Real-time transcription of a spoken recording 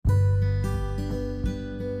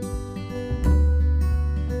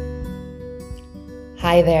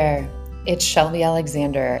Hi there, it's Shelby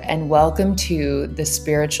Alexander, and welcome to the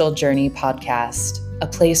Spiritual Journey Podcast, a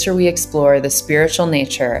place where we explore the spiritual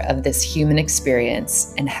nature of this human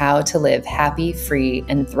experience and how to live happy, free,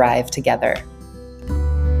 and thrive together.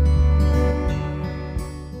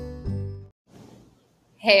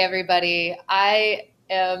 Hey, everybody. I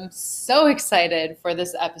am so excited for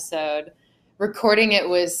this episode. Recording it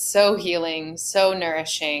was so healing, so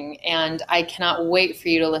nourishing, and I cannot wait for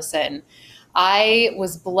you to listen. I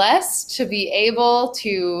was blessed to be able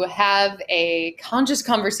to have a conscious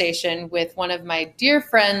conversation with one of my dear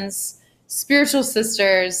friends, spiritual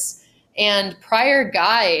sisters, and prior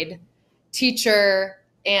guide, teacher,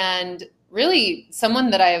 and really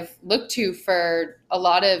someone that I've looked to for a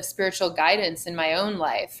lot of spiritual guidance in my own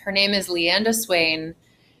life. Her name is Leanda Swain.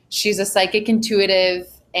 She's a psychic intuitive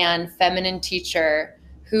and feminine teacher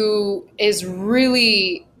who is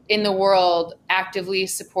really in the world actively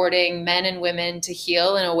supporting men and women to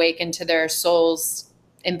heal and awaken to their soul's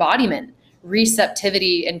embodiment,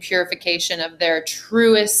 receptivity, and purification of their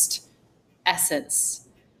truest essence.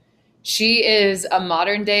 She is a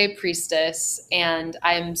modern day priestess, and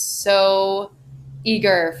I'm so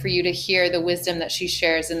eager for you to hear the wisdom that she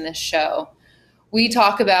shares in this show. We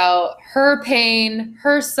talk about her pain,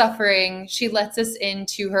 her suffering. She lets us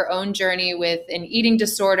into her own journey with an eating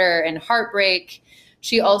disorder and heartbreak.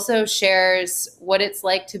 She also shares what it's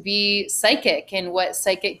like to be psychic and what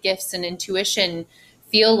psychic gifts and intuition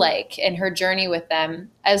feel like and her journey with them,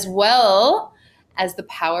 as well as the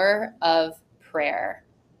power of prayer.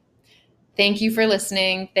 Thank you for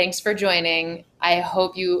listening. Thanks for joining. I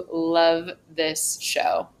hope you love this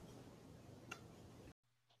show.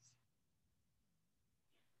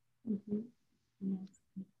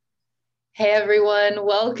 Hey, everyone.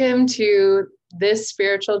 Welcome to this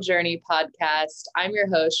Spiritual Journey podcast. I'm your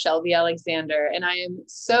host, Shelby Alexander, and I am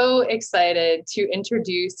so excited to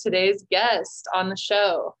introduce today's guest on the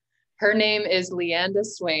show. Her name is Leanda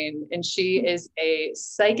Swain, and she is a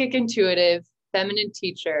psychic intuitive feminine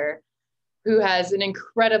teacher who has an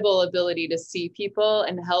incredible ability to see people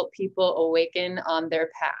and help people awaken on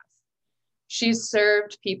their path. She's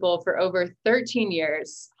served people for over 13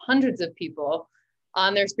 years, hundreds of people,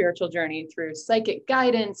 on their spiritual journey through psychic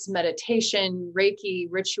guidance, meditation, Reiki,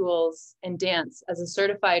 rituals, and dance as a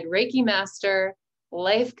certified Reiki master,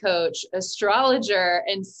 life coach, astrologer,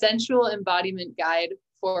 and sensual embodiment guide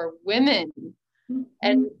for women. Mm-hmm.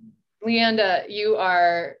 And Leanda, you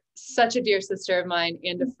are such a dear sister of mine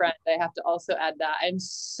and a friend. I have to also add that. I'm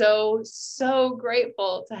so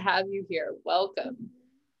grateful to have you here. Welcome.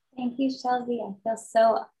 Thank you, Shelby. I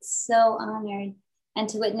feel so honored. And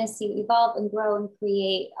to witness you evolve and grow and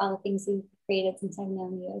create all the things you've created since I've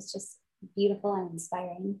known you is just beautiful and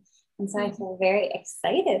inspiring. And so I feel very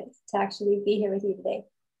excited to actually be here with you today.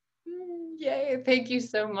 Yay. Thank you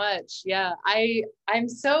so much. Yeah, I'm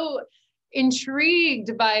so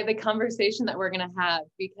intrigued by the conversation that we're going to have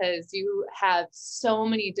because you have so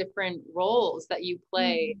many different roles that you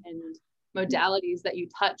play and modalities that you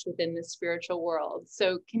touch within the spiritual world.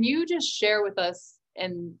 So can you just share with us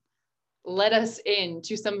and let us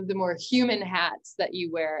into some of the more human hats that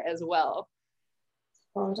you wear as well?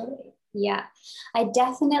 Totally. Yeah. I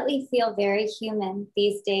definitely feel very human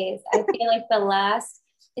these days. I feel like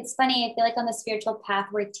it's funny. I feel like on the spiritual path,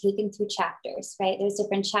 we're taken through chapters, right? There's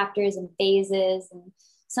different chapters and phases and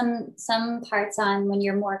some parts on when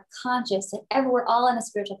you're more conscious. We're all on a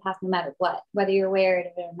spiritual path, no matter what, whether you're aware of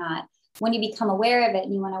it or not. When you become aware of it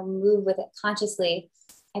and you want to move with it consciously,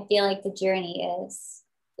 I feel like the journey is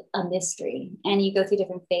a mystery and you go through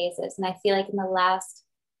different phases. And I feel like in the last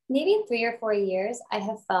maybe 3 or 4 years, I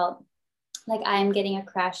have felt like I'm getting a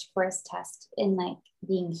crash course test in like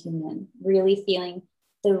being human, really feeling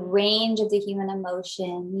the range of the human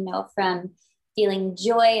emotion, from feeling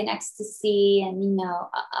joy and ecstasy and,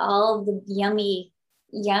 all the yummy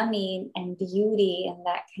and beauty and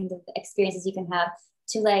that kind of experiences you can have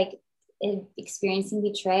to like experiencing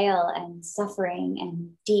betrayal and suffering and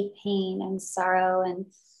deep pain and sorrow and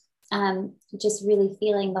just really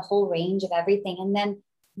feeling the whole range of everything. And then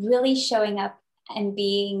really showing up and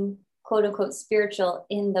being quote unquote spiritual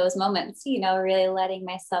in those moments, really letting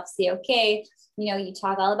myself see, okay, you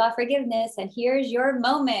talk all about forgiveness and here's your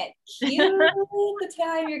moment. Cue the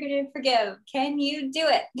time you're going to forgive. Can you do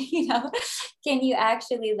it? Can you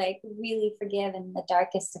actually like really forgive in the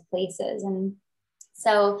darkest of places? And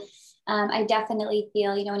so I definitely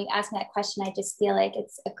feel, when you ask me that question, I just feel like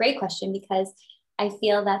it's a great question because I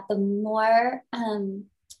feel that the more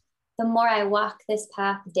I walk this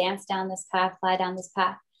path, dance down this path, fly down this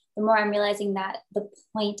path, the more I'm realizing that the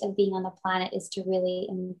point of being on the planet is to really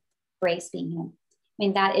embrace being human,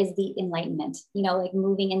 mean, that is the enlightenment, you know, like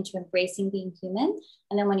moving into embracing being human.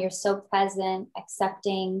 And then when you're so present,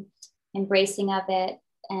 accepting, embracing of it,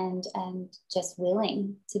 and just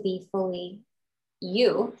willing to be fully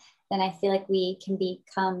you, then I feel like we can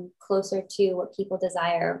become closer to what people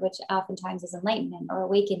desire, which oftentimes is enlightenment or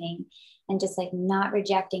awakening, and just like not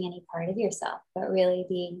rejecting any part of yourself, but really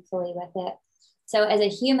being fully with it. So as a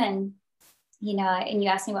human, you know, and you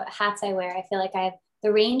asked me what hats I wear, I feel like I have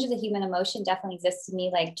the range of the human emotion definitely exists in me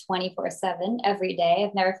like 24/7 every day.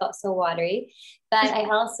 I've never felt so watery. But I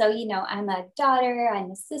also, you know, I'm a daughter, I'm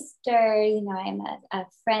a sister, you know, I'm a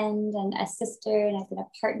friend and a sister, and I've been a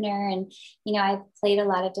partner. And, you know, I've played a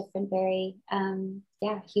lot of different, very,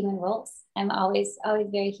 human roles. I'm always, always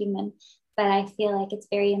very human. But I feel like it's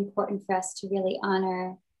very important for us to really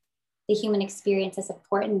honor the human experience as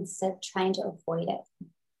important instead of trying to avoid it.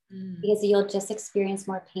 Because you'll just experience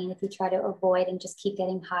more pain if you try to avoid and just keep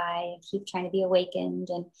getting high and keep trying to be awakened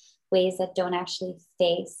in ways that don't actually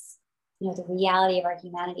face, you know, the reality of our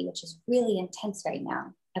humanity, which is really intense right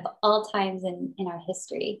now, of all times in our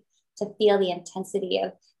history, to feel the intensity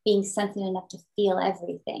of being sensitive enough to feel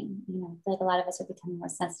everything. You know, I feel like a lot of us are becoming more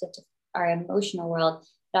sensitive to our emotional world,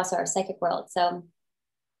 but also our psychic world. So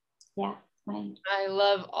yeah. I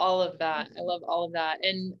love all of that. I love all of that.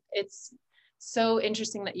 And it's so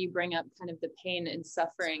interesting that you bring up kind of the pain and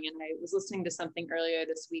suffering. And I was listening to something earlier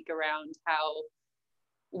this week around how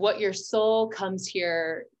what your soul comes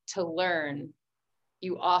here to learn,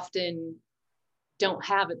 you often don't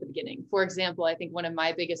have at the beginning. For example, I think one of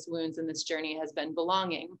my biggest wounds in this journey has been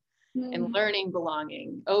belonging and learning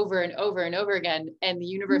belonging over and over and over again. And the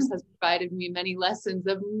universe has provided me many lessons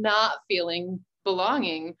of not feeling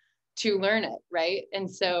belonging to learn it. Right. And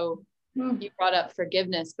so you brought up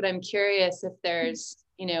forgiveness, but I'm curious if there's,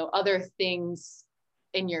 you know, other things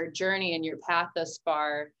in your journey and your path thus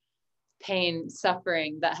far, pain,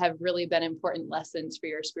 suffering, that have really been important lessons for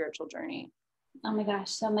your spiritual journey. Oh my gosh,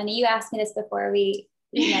 so many. You asked me this before we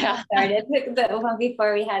started, the one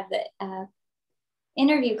before we had the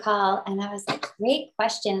interview call, and I was like, great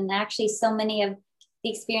question. And actually, so many of the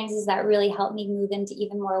experiences that really helped me move into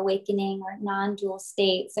even more awakening or non-dual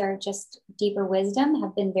states or just deeper wisdom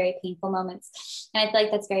have been very painful moments. And I feel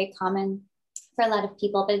like that's very common for a lot of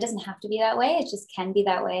people, but it doesn't have to be that way. It just can be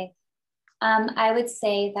that way. I would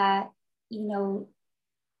say that, you know,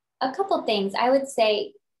 a couple things. I would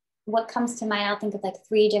say what comes to mind, I'll think of like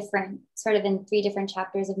three different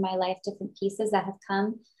chapters of my life, different pieces that have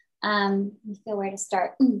come. You feel where to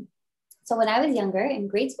start. So when I was younger in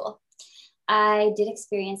grade school, I did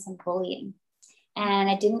experience some bullying, and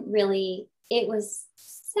it was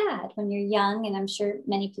sad when you're young. And I'm sure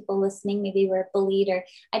many people listening maybe were bullied, or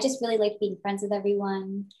I just really liked being friends with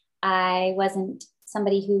everyone. I wasn't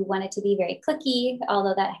somebody who wanted to be very cliquey,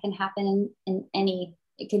 although that can happen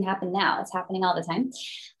it can happen now. It's happening all the time.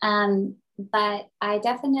 But I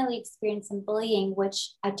definitely experienced some bullying,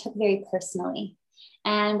 which I took very personally.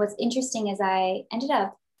 And what's interesting is I ended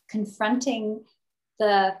up confronting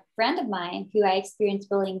the friend of mine who I experienced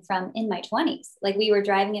bullying from in my 20s. Like, we were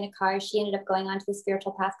driving in a car. She ended up going onto the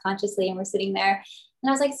spiritual path consciously, and we're sitting there. And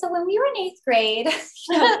I was like, so when we were in 8th grade, this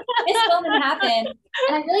moment happened.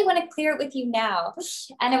 And I really want to clear it with you now.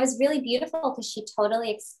 And it was really beautiful because she totally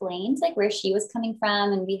explained like where she was coming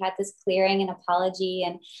from. And we had this clearing and apology.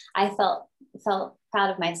 And I felt proud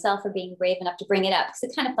of myself for being brave enough to bring it up, because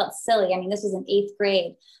it kind of felt silly. I mean, this was in 8th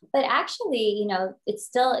grade, but actually, you know, it's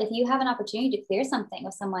still, if you have an opportunity to clear something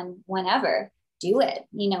with someone, whenever, do it.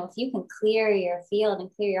 You know, if you can clear your field and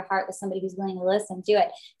clear your heart with somebody who's willing to listen, do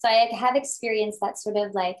it. So I have experienced that sort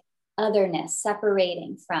of like otherness,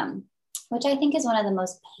 separating from, which I think is one of the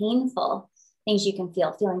most painful things you can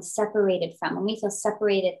feel, feeling separated from. When we feel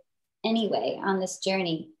separated anyway on this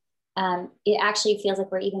journey, it actually feels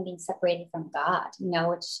like we're even being separated from God, you know,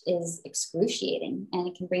 which is excruciating, and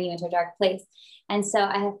it can bring you into a dark place. And so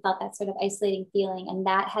I have felt that sort of isolating feeling, and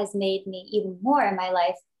that has made me even more in my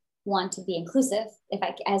life want to be inclusive,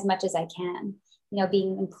 as much as I can, you know,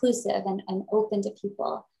 being inclusive and open to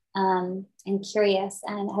people, and curious,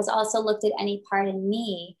 and has also looked at any part in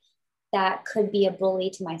me that could be a bully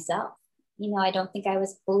to myself. You know, I don't think I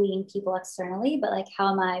was bullying people externally, but like,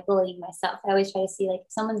 how am I bullying myself? I always try to see like,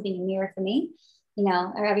 if someone's being a mirror for me, you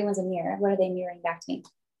know, or everyone's a mirror, what are they mirroring back to me?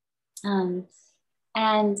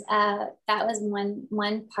 That was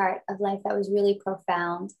one part of life that was really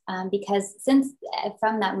profound, because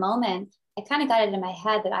from that moment, I kind of got it in my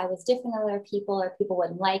head that I was different than other people, or people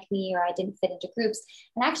wouldn't like me, or I didn't fit into groups.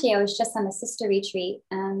 And actually, I was just on a sister retreat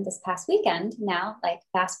this past weekend now, like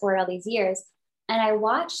fast forward all these years. And I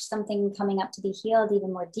watched something coming up to be healed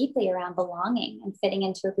even more deeply around belonging and fitting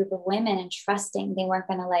into a group of women and trusting they weren't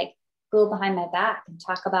going to like go behind my back and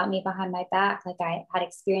talk about me behind my back like I had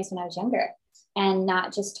experienced when I was younger, and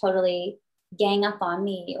not just totally gang up on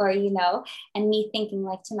me, or, you know, and me thinking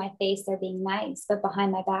like to my face they're being nice, but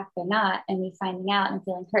behind my back they're not, and me finding out and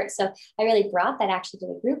feeling hurt. So I really brought that actually to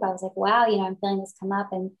the group. I was like, wow, you know, I'm feeling this come up,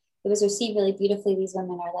 and it was received really beautifully. These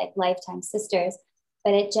women are like lifetime sisters,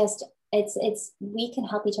 but it just, it's we can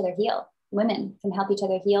help each other heal. Women can help each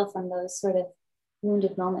other heal from those sort of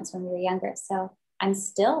wounded moments when we were younger. So I'm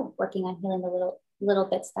still working on healing the little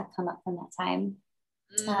bits that come up from that time.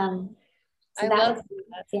 So I that love was,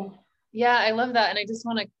 that. yeah. Yeah, I love that. And I just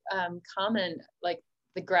want to comment like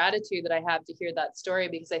the gratitude that I have to hear that story,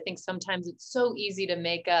 because I think sometimes it's so easy to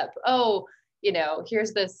make up, oh, you know,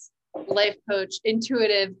 here's this life coach,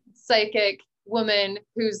 intuitive, psychic woman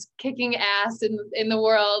who's kicking ass in the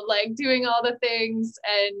world, like doing all the things,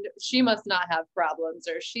 and she must not have problems,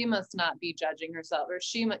 or she must not be judging herself, or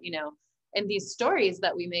she, you know, and these stories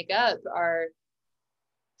that we make up are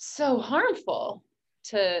so harmful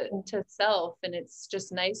to self. And it's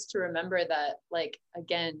just nice to remember that, like,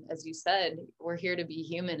 again, as you said, we're here to be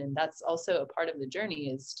human, and that's also a part of the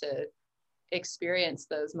journey, is to experience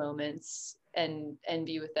those moments and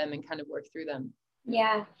be with them and kind of work through them.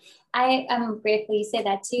 Yeah, I am grateful you say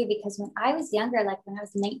that too, because when I was younger, like when I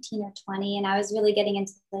was 19 or 20, and I was really getting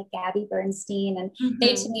into like Gabby Bernstein, and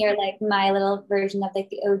they to me are like my little version of like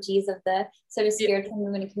the OGs of the sort of spiritual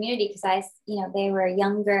movement and community, because I, you know, they were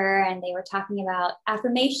younger and they were talking about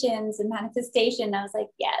affirmations and manifestation. I was like,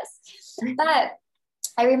 yes. But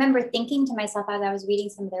I remember thinking to myself as I was reading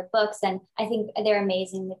some of their books, and I think they're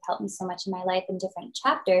amazing. They've helped me so much in my life in different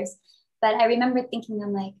chapters. But I remember thinking,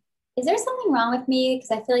 I'm like, is there something wrong with me?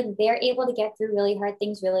 Because I feel like they're able to get through really hard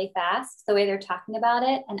things really fast, the way they're talking about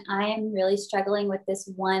it. And I am really struggling with this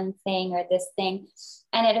one thing or this thing.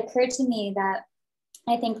 And it occurred to me that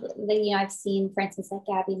I think that, you know, I've seen, for instance, like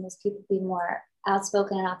Gabby and those people be more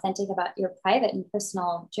outspoken and authentic about your private and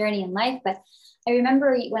personal journey in life. But I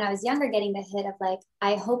remember when I was younger getting the hit of like,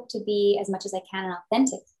 I hope to be as much as I can an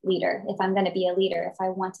authentic leader if I'm going to be a leader, if I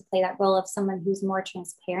want to play that role of someone who's more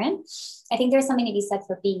transparent. I think there's something to be said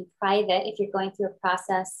for being private if you're going through a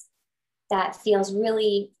process that feels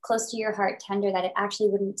really close to your heart, tender, that it actually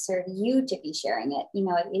wouldn't serve you to be sharing it. You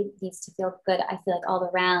know, it needs to feel good, I feel like, all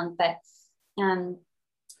around. But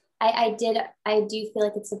I do feel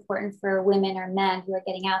like it's important for women or men who are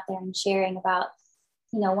getting out there and sharing about,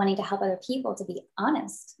 you know, wanting to help other people to be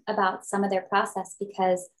honest about some of their process,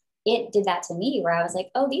 because it did that to me, where I was like,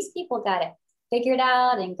 oh, these people got it figured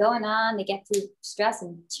out and going on. They get through stress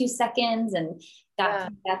in 2 seconds and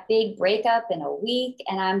got that big breakup in a week.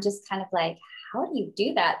 And I'm just kind of like, how do you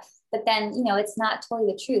do that? But then, you know, it's not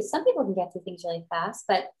totally the truth. Some people can get through things really fast,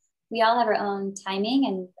 but we all have our own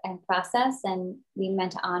timing and process, and we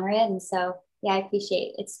meant to honor it. And so, yeah, I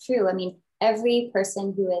appreciate it. It's true. I mean, every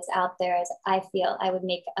person who is out there, as I feel, I would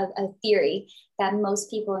make a theory that most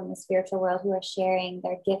people in the spiritual world who are sharing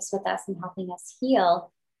their gifts with us and helping us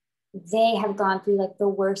heal, they have gone through like the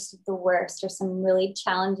worst of the worst, or some really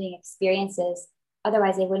challenging experiences.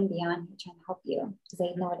 Otherwise, they wouldn't be on here trying to help you, because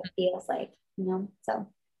they know what it feels like, you know? So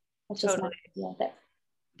that's just my idea of it.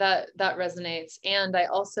 That resonates. And I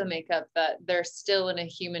also make up that they're still in a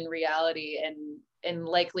human reality, and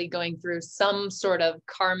likely going through some sort of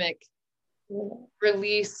karmic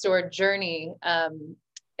release or journey. And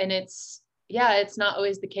it's not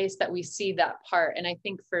always the case that we see that part. And I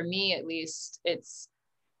think for me, at least, it's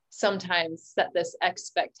sometimes set this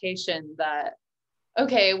expectation that,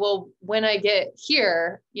 okay, well, when I get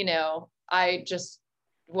here, you know, I just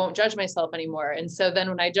won't judge myself anymore. And so then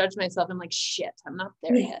when I judge myself, I'm like, shit, I'm not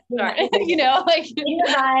there yet. Sorry. You know, like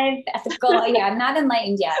arrive at the goal. Yeah, I'm not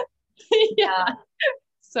enlightened yet. Yeah.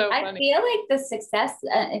 So funny. I feel like the success,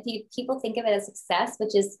 if people think of it as success,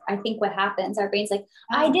 which is, I think, what happens, our brain's like,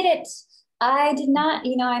 I did it. I did not,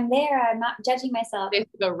 you know, I'm there. I'm not judging myself. It's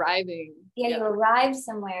arriving. Yeah, you arrived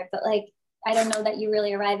somewhere, but like, I don't know that you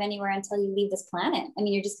really arrive anywhere until you leave this planet. I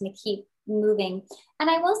mean, you're just going to keep moving. And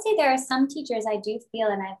I will say there are some teachers, I do feel,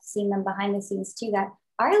 and I've seen them behind the scenes too, that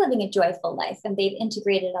are living a joyful life, and they've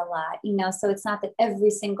integrated a lot, you know, so it's not that every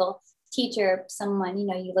single teacher, someone, you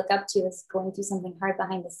know, you look up to is going through something hard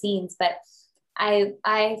behind the scenes. But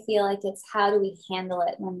I feel like it's, how do we handle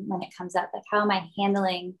it when it comes up? Like, how am I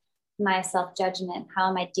handling my self-judgment? How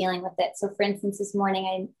am I dealing with it? So for instance, this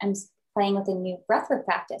morning I'm playing with a new breathwork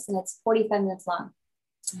practice, and it's 45 minutes long.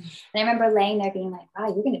 And I remember laying there being like, wow,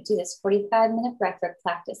 you're going to do this 45-minute breathwork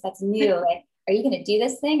practice. That's new. Like, are you going to do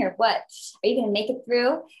this thing or what? Are you going to make it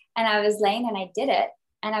through? And I was laying and I did it.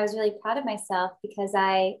 And I was really proud of myself because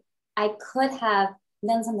I could have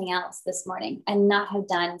done something else this morning and not have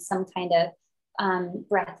done some kind of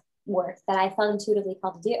breath work that I felt intuitively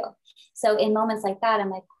called to do. So in moments like that, I'm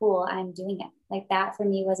like, cool, I'm doing it. Like that for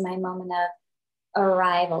me was my moment of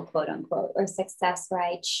arrival, quote unquote, or success, where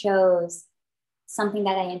I chose something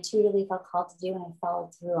that I intuitively felt called to do and I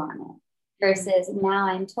followed through on it. Versus now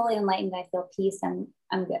I'm totally enlightened, I feel peace, and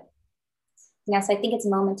I'm good. So I think it's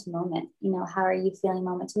moment to moment. How are you feeling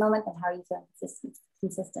moment to moment, and how are you feeling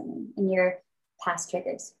consistently in your past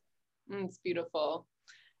triggers? It's beautiful.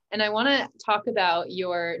 And I want to talk about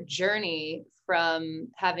your journey from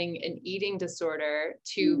having an eating disorder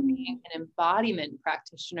to being an embodiment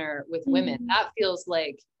practitioner with women. That feels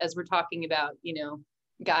like, as we're talking about,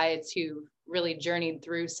 guides who really journeyed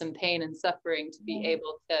through some pain and suffering to be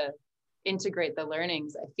able to integrate the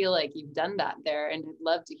learnings. I feel like you've done that there, and I'd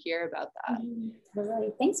love to hear about that.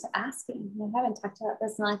 Totally. Thanks for asking. I haven't talked about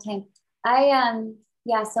this in a long time.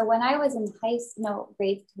 So when I was in grade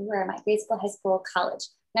school, high school, college.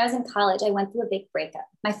 When I was in college, I went through a big breakup,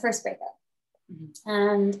 my first breakup.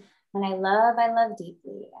 And when I love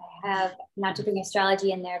deeply, I have, not to bring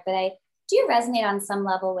astrology in there, but I do resonate on some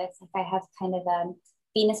level with, like, I have kind of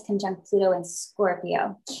Venus conjunct Pluto and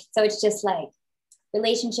Scorpio. So it's just like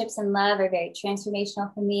relationships and love are very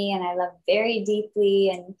transformational for me, and I love very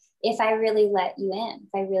deeply. And if I really let you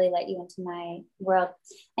into my world.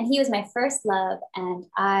 And he was my first love, and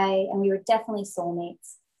we were definitely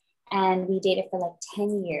soulmates. And we dated for like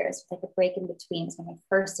 10 years, with like a break in between. It was my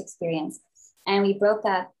first experience. And we broke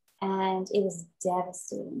up, and it was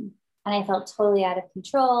devastating. And I felt totally out of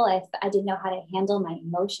control. I didn't know how to handle my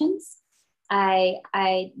emotions.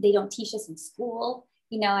 They don't teach us in school.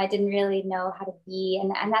 I didn't really know how to be.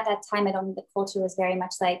 And at that time, I don't think the culture was very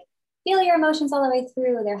much like, feel your emotions all the way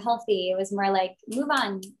through. They're healthy. It was more like, move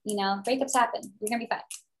on, breakups happen. You're going to be fine.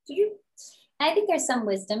 I think there's some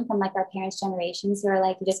wisdom from like our parents' generations who are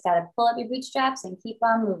like, you just got to pull up your bootstraps and keep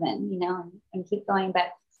on moving, and keep going.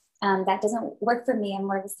 But that doesn't work for me. I'm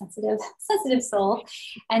more of a sensitive soul.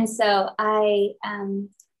 And so I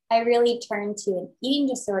really turned to an eating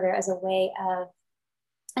disorder as a way of,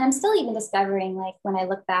 and I'm still even discovering, like, when I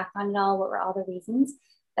look back on it all, what were all the reasons.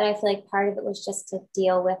 But I feel like part of it was just to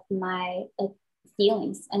deal with my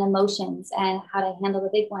feelings and emotions and how to handle the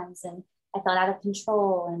big ones. And I felt out of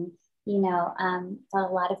control, and felt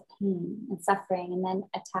a lot of pain and suffering, and then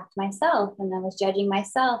attacked myself, and then was judging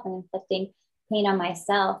myself and inflicting pain on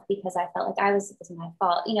myself because I felt like it was my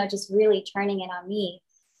fault, just really turning it on me.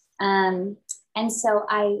 And so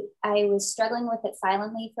I was struggling with it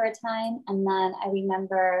silently for a time. And then I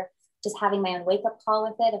remember just having my own wake up call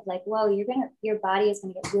with it of like, whoa, your body is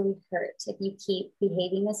going to get really hurt if you keep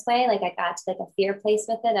behaving this way. Like, I got to like a fear place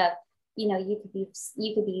with it of,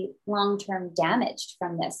 you could be long-term damaged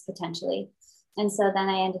from this potentially. And so then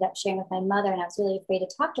I ended up sharing with my mother, and I was really afraid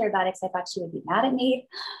to talk to her about it because I thought she would be mad at me.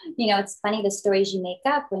 It's funny, the stories you make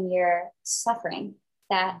up when you're suffering,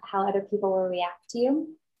 that how other people will react to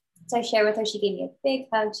you. So I shared with her, she gave me a big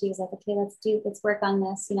hug. She was like, okay, let's work on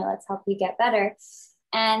this. Let's help you get better.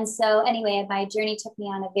 And so anyway, my journey took me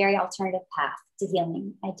on a very alternative path to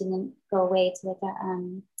healing. I didn't go away to like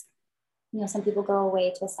some people go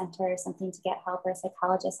away to a center or something to get help, or a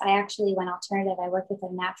psychologist. I actually went alternative. I worked with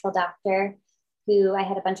a natural doctor who, I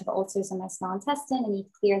had a bunch of ulcers in my small intestine, and he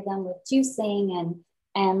cleared them with juicing and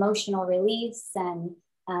emotional release and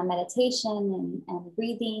meditation and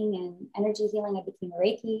breathing and energy healing. I became a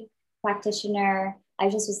Reiki practitioner. I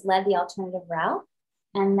just was led the alternative route.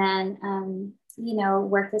 And then,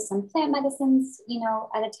 worked with some plant medicines,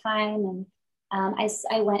 at a time. And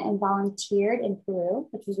I went and volunteered in Peru,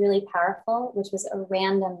 which was really powerful, which was a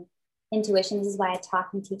random intuition. This is why I talk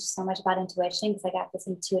and teach so much about intuition, because I got this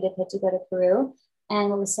intuitive hit to go to Peru. And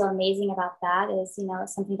what was so amazing about that is,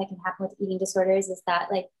 something that can happen with eating disorders is that,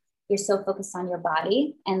 like, you're so focused on your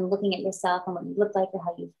body and looking at yourself and what you look like or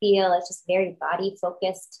how you feel. It's just very body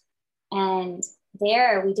focused. And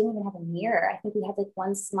there, we didn't even have a mirror. I think we had like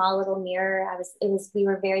one small little mirror. We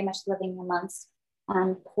were very much living amongst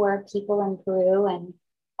poor people in Peru. And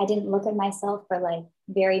I didn't look at myself for like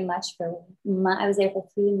very much I was there for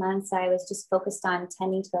 3 months. I was just focused on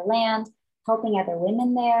tending to the land, helping other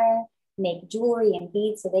women there make jewelry and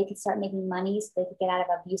beads so they could start making money, so they could get out of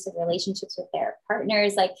abusive relationships with their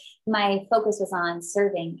partners. Like, my focus was on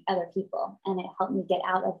serving other people, and it helped me get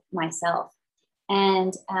out of myself.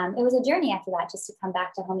 And it was a journey after that, just to come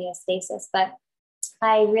back to homeostasis. But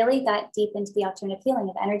I really got deep into the alternative healing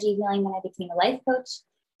of energy healing when I became a life coach.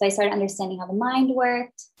 So I started understanding how the mind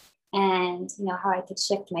worked, and how I could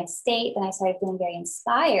shift my state. Then I started feeling very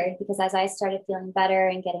inspired, because as I started feeling better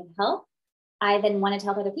and getting help, I then wanted to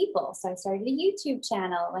help other people. So I started a YouTube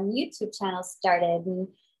channel when YouTube channels started. And,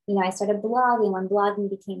 I started blogging when blogging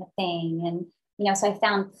became a thing. And, so I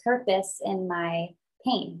found purpose in my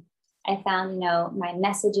pain. I found, my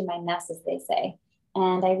message in my mess, as they say.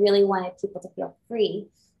 And I really wanted people to feel free.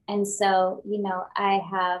 And so, I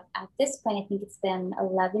have at this point, I think it's been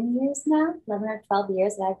 11 years now, 11 or 12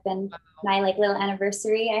 years that I've been my little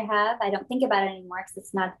anniversary I have. I don't think about it anymore because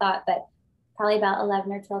it's not a thought, but probably about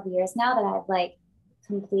 11 or 12 years now that I've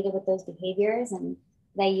completed with those behaviors and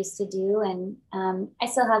that I used to do. And I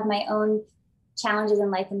still have my own challenges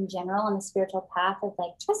in life in general on the spiritual path of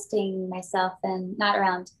trusting myself, and not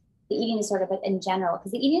around the eating disorder, but in general,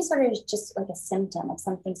 because the eating disorder is just like a symptom of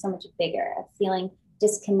something so much bigger, of feeling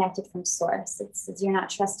disconnected from source. It's you're not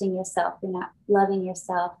trusting yourself, you're not loving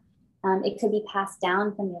yourself. It could be passed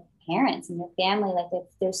down from your parents and your family.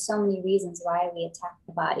 There's so many reasons why we attack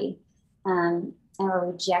the body,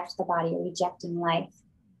 or reject the body, or rejecting life.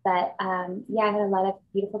 But I had a lot of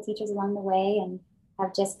beautiful teachers along the way, and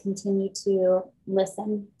have just continued to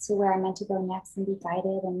listen to where I'm meant to go next and be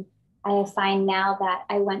guided. And I find now that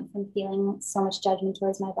I went from feeling so much judgment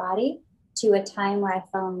towards my body to a time where I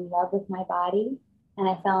fell in love with my body, and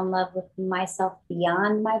I fell in love with myself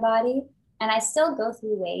beyond my body. And I still go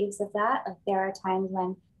through waves of that. There are times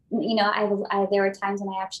when, there were times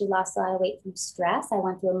when I actually lost a lot of weight from stress. I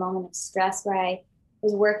went through a moment of stress where I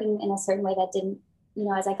was working in a certain way that didn't,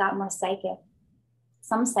 as I got more psychic.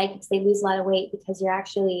 Some psychics, they lose a lot of weight because you're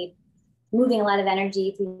actually moving a lot of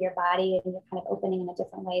energy through your body, and you're kind of opening in a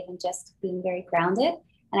different way than just being very grounded.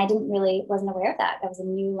 And I wasn't aware of that. That was a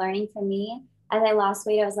new learning for me. As I lost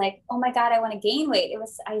weight, I was like, oh my God, I want to gain weight.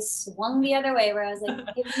 I swung the other way, where I was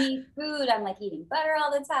like, give me food. I'm eating butter all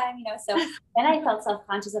the time, So then I felt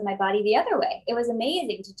self-conscious of my body the other way. It was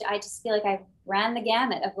amazing. I just feel like I ran the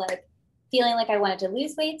gamut of feeling like I wanted to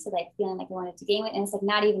lose weight to feeling like I wanted to gain weight. And it's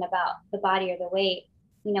not even about the body or the weight.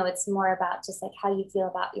 It's more about just how you feel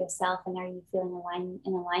about yourself, and are you feeling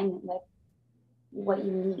in alignment with what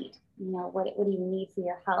you need? What do you need for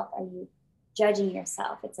your health? Are you judging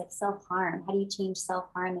yourself? It's self-harm. How do you change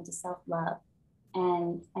self-harm into self-love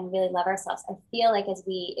and really love ourselves? I feel like if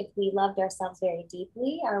we loved ourselves very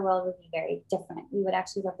deeply, our world would be very different. We would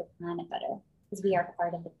actually love the planet better because we are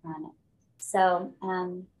part of the planet. So,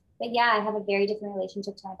 but yeah, I have a very different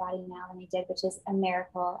relationship to my body now than I did, which is a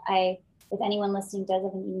miracle. If anyone listening does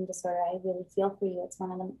have an eating disorder, I really feel for you. It's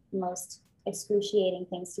one of the most excruciating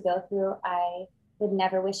things to go through. I would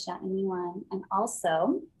never wish it on anyone. And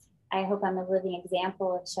also, I hope I'm a living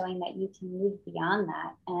example of showing that you can move beyond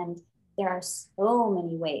that. And there are so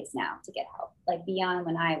many ways now to get help, beyond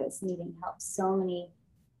when I was needing help. So many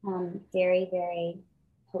very, very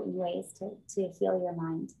potent ways to heal your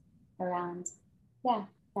mind around,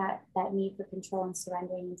 that need for control and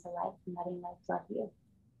surrendering into life and letting life love you.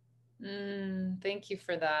 Thank you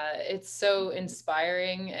for that. It's so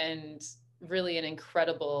inspiring and really an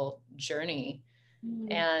incredible journey.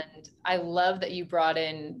 And I love that you brought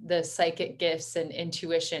in the psychic gifts and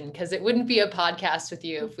intuition, because it wouldn't be a podcast with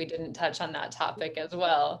you if we didn't touch on that topic as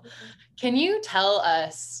well. Can you tell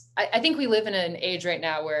us, I think we live in an age right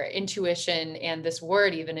now where intuition, and this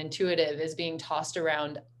word even intuitive, is being tossed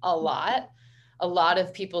around a lot. A lot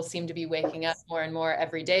of people seem to be waking up more and more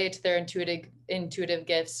every day to their intuitive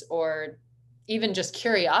gifts, or even just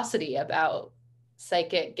curiosity about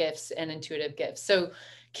psychic gifts and intuitive gifts. So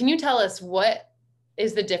can you tell us what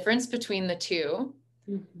is the difference between the two?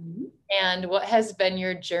 Mm-hmm. And what has been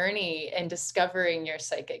your journey in discovering your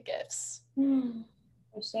psychic gifts?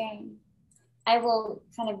 For sharing. I will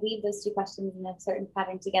kind of weave those two questions in a certain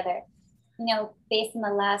pattern together. Based on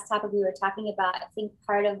the last topic we were talking about, I think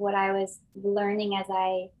part of what I was learning as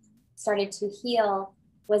I started to heal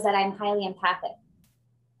was that I'm a highly empathic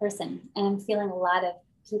person, and I'm feeling a lot of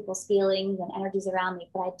people's feelings and energies around me.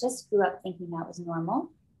 But I just grew up thinking that was normal,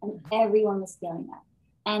 and everyone was feeling that.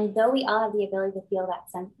 And though we all have the ability to feel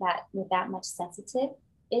that with that much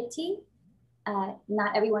sensitivity,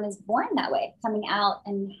 not everyone is born that way, coming out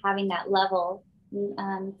and having that level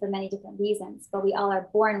for many different reasons. But we all are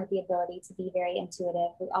born with the ability to be very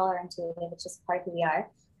intuitive. We all are intuitive. It's just part of who we are,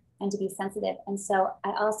 and to be sensitive. And so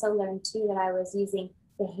I also learned too that I was using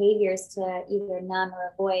behaviors to either numb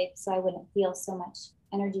or avoid, so I wouldn't feel so much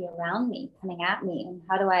energy around me coming at me. And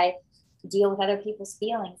how do I deal with other people's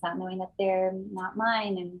feelings, not knowing that they're not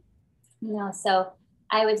mine? And so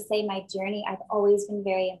I would say my journey, I've always been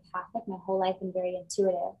very empathic, my whole life been very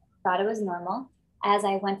intuitive, thought it was normal. As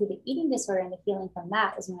I went through the eating disorder and the healing from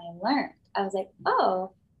that is when I learned. I was like,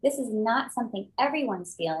 oh, this is not something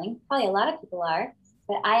everyone's feeling. Probably a lot of people are,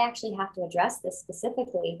 but I actually have to address this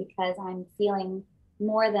specifically because I'm feeling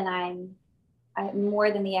more than I'm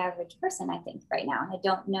more than the average person, I think, right now. And I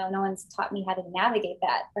don't know, no one's taught me how to navigate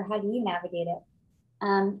that, or how do you navigate it?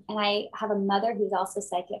 And I have a mother who's also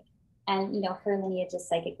psychic, and her lineage is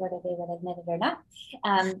psychic, whether they would admit it or not.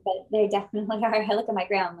 But they definitely are. I look at my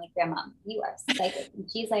grandma, I'm like, Grandma, you are psychic. And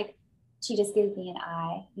she's like, she just gives me an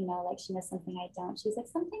eye, like she knows something I don't. She's like,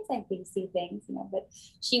 sometimes I do see things, but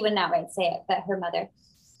she would not say it, but her mother.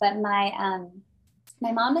 But my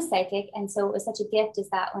mom is psychic. And so it was such a gift is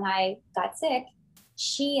that when I got sick,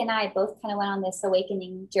 she and I both kind of went on this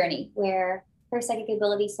awakening journey where her psychic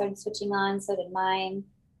ability started switching on, so did mine.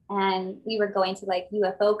 And we were going to like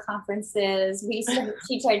UFO conferences.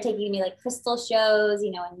 She started taking me like crystal shows,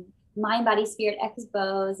 and mind, body, spirit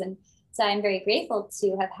expos. And so I'm very grateful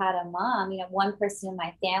to have had a mom, one person in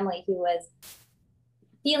my family who was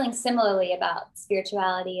feeling similarly about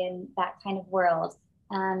spirituality and that kind of world.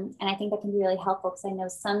 And I think that can be really helpful because I know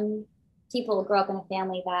some people grow up in a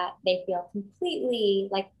family that they feel completely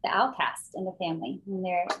like the outcast in the family when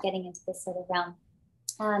they're getting into this sort of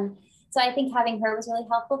realm. So I think having her was really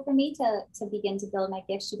helpful for me to begin to build my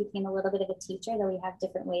gifts. She became a little bit of a teacher, though we have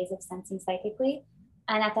different ways of sensing psychically.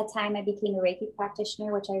 And at that time, I became a Reiki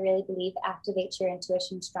practitioner, which I really believe activates your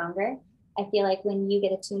intuition stronger. I feel like when you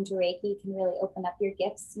get attuned to Reiki, you can really open up your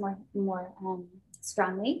gifts more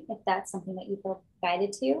strongly, if that's something that you feel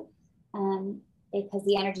guided to, because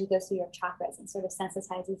the energy goes through your chakras and sort of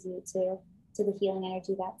sensitizes you to the healing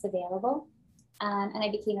energy that's available. And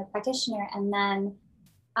I became a practitioner, and then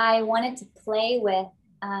I wanted to play with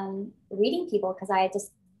reading people because I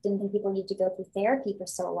just didn't think people need to go through therapy for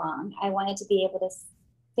so long. I wanted to be able to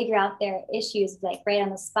figure out their issues like right on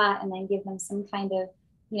the spot and then give them some kind of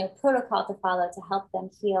protocol to follow to help them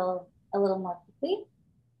heal a little more quickly.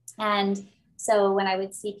 And so when I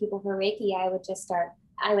would see people for Reiki, I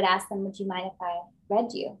would ask them, would you mind if I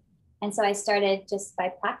read you? And so I started just by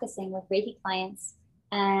practicing with Reiki clients,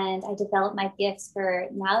 and I developed my gifts for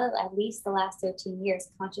now at least the last 13 years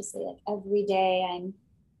consciously. Like every day I'm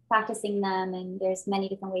practicing them, and there's many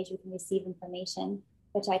different ways you can receive information,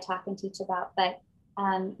 which I talk and teach about. But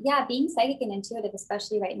being psychic and intuitive,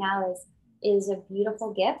 especially right now, is a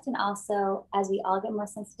beautiful gift. And also, as we all get more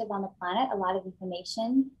sensitive on the planet, a lot of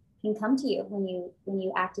information can come to you when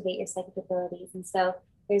you activate your psychic abilities. And so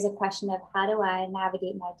there's a question of, how do I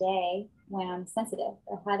navigate my day when I'm sensitive,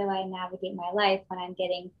 or how do I navigate my life when I'm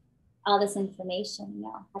getting all this information?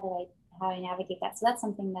 How do I navigate that? So that's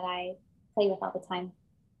something that I play with all the time,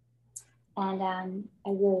 and I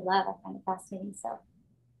really love. I find it fascinating. So.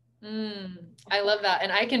 I love that.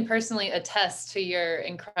 And I can personally attest to your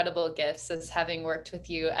incredible gifts as having worked with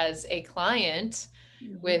you as a client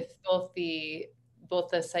with both the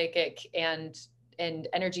psychic and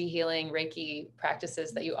energy healing Reiki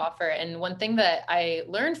practices that you offer. And one thing that I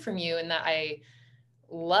learned from you and that I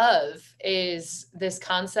love is this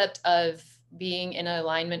concept of being in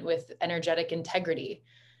alignment with energetic integrity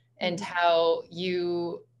and how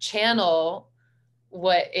you channel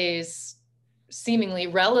what is seemingly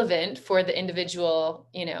relevant for the individual,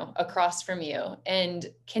 across from you. And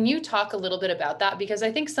can you talk a little bit about that? Because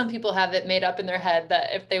I think some people have it made up in their head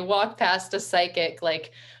that if they walk past a psychic,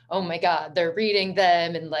 like, oh my God, they're reading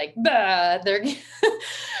them and like, bah,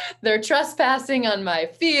 they're trespassing on my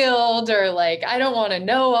field, or like, I don't want to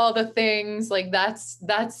know all the things. Like that's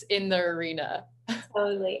in their arena.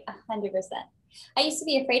 Totally, 100%. I used to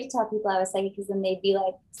be afraid to tell people I was psychic because then they'd be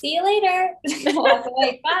like, see you later. I'd be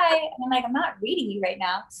like, bye. And I'm like, I'm not reading you right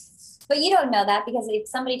now. But you don't know that, because if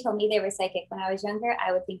somebody told me they were psychic when I was younger,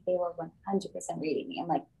 I would think they were 100% reading me. I'm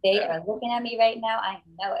like, they are looking at me right now. I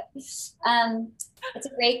know it. It's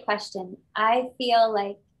a great question. I feel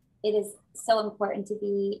like it is so important to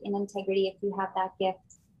be in integrity if you have that gift.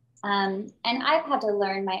 And I've had to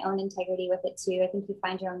learn my own integrity with it too. I think you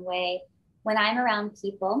find your own way. When I'm around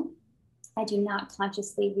people, I do not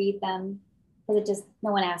consciously read them because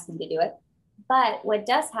no one asked me to do it. But what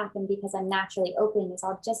does happen, because I'm naturally open, is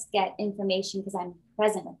I'll just get information because I'm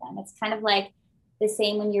present with them. It's kind of like the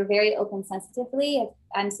same when you're very open sensitively. If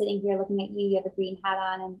I'm sitting here looking at you, you have a green hat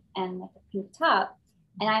on and like a pink top,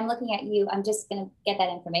 and I'm looking at you, I'm just going to get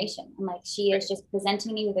that information. I'm like, she is just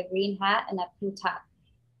presenting me with a green hat and a pink top.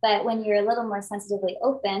 But when you're a little more sensitively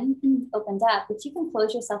opened up, which you can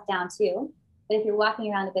close yourself down too, but if you're walking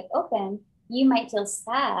around a bit open, you might feel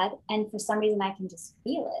sad. And for some reason, I can just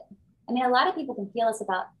feel it. I mean, a lot of people can feel this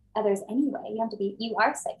about others anyway. You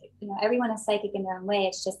are psychic. Everyone is psychic in their own way.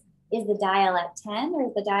 It's just, is the dial at 10 or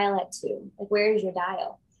is the dial at 2? Like, where is your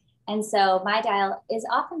dial? And so my dial is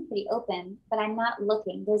often pretty open, but I'm not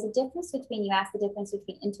looking. There's a difference between, you ask the difference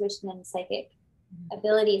between intuition and psychic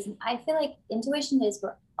abilities. And I feel like intuition is,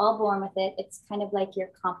 we're all born with it. It's kind of like your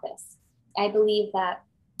compass. I believe that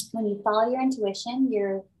when you follow your intuition,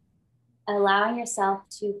 you're allowing yourself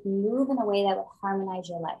to move in a way that will harmonize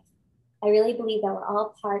your life. I really believe that we're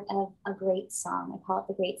all part of a great song. I call it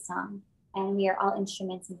the great song. And we are all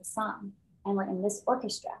instruments in the song. And we're in this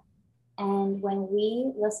orchestra. And when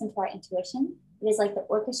we listen to our intuition, it is like the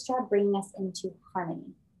orchestra bringing us into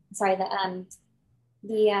harmony. Sorry,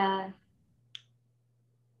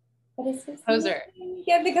 what is his composer?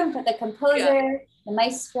 Yeah, the composer, yeah. The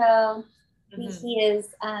maestro. Mm-hmm. He is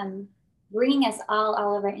bringing us all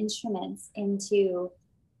of our instruments into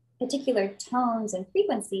particular tones and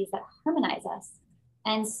frequencies that harmonize us.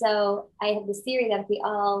 And so I have this theory that if we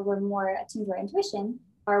all were more attuned to our intuition,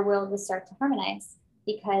 our world would start to harmonize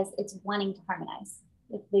because it's wanting to harmonize.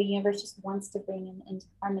 The universe just wants to bring into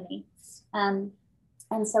harmony. And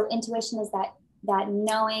so intuition is that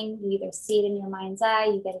knowing. You either see it in your mind's eye,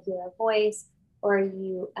 you get to hear a voice, or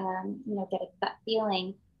you get a gut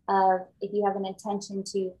feeling of, if you have an intention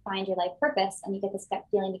to find your life purpose and you get this gut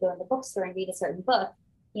feeling to go in the bookstore and read a certain book,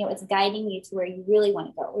 it's guiding you to where you really want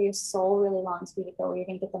to go, where your soul really longs for you to go, where you're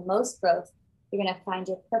going to get the most growth. You're going to find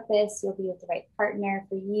your purpose. You'll be with the right partner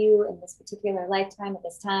for you in this particular lifetime at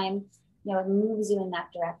this time. It moves you in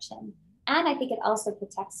that direction. And I think it also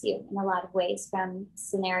protects you in a lot of ways from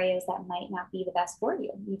scenarios that might not be the best for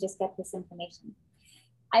you. You just get this information.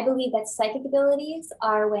 I believe that psychic abilities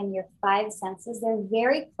are when your five senses, they're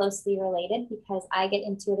very closely related because I get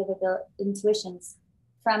intuitions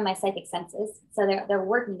from my psychic senses. So they're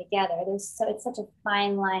working together. It's such a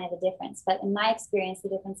fine line of the difference. But in my experience, the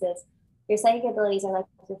difference is your psychic abilities are like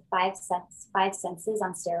your five senses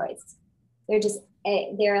on steroids.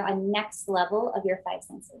 They're a next level of your five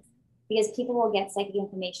senses, because people will get psychic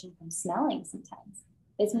information from smelling sometimes.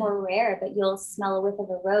 It's more rare, but you'll smell a whiff of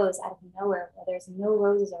a rose out of nowhere where there's no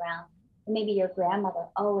roses around. And maybe your grandmother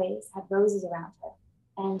always had roses around her,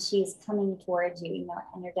 and she's coming towards you,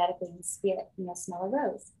 energetically in spirit, smell a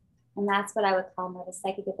rose. And that's what I would call more the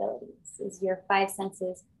psychic abilities, is your five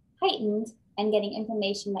senses heightened and getting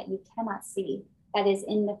information that you cannot see, that is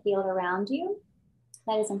in the field around you,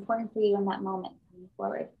 that is important for you in that moment coming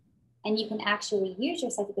forward. And you can actually use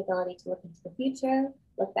your psychic ability to look into the future,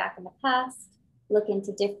 look back in the past, look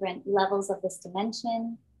into different levels of this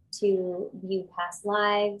dimension, to view past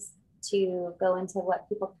lives, to go into what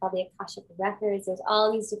people call the Akashic records. There's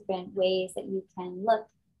all these different ways that you can look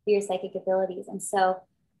for your psychic abilities. And so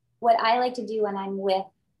what I like to do when I'm with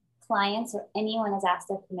clients or anyone has asked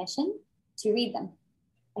their permission to read them,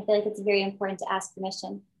 I feel like it's very important to ask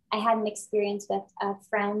permission. I had an experience with a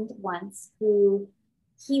friend once who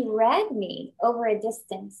he read me over a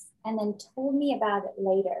distance and then told me about it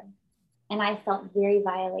later. And I felt very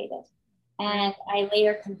violated. And I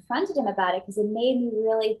later confronted him about it because it made me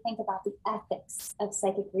really think about the ethics of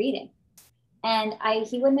psychic reading. And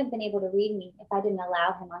he wouldn't have been able to read me if I didn't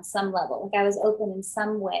allow him on some level. Like I was open in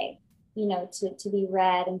some way, to be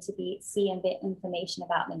read and to see and get information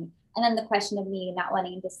about me. And then the question of me not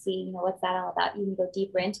wanting to see, what's that all about? You can go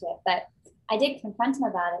deeper into it. But I did confront him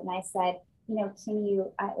about it. And I said, this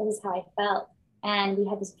is how I felt. And we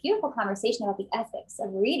had this beautiful conversation about the ethics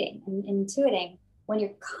of reading and intuiting when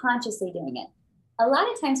you're consciously doing it. A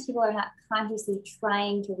lot of times people are not consciously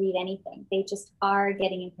trying to read anything. They just are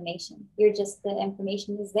getting information. The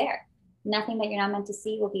information is there. Nothing that you're not meant to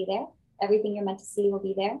see will be there. Everything you're meant to see will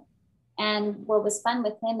be there. And what was fun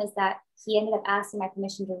with him is that he ended up asking my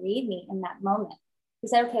permission to read me in that moment. He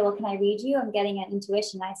said, okay, well, can I read you? I'm getting an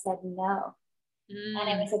intuition. I said, no. And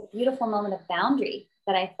it was a beautiful moment of boundary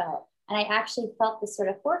that I felt. And I actually felt this sort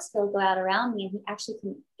of force field go out around me, and he actually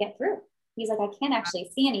couldn't get through. He's like, I can't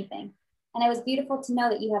actually see anything. And it was beautiful to know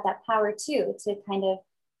that you have that power too, to kind of,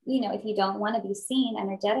 if you don't want to be seen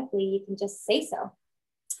energetically, you can just say so.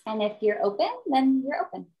 And if you're open, then you're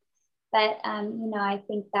open. But, I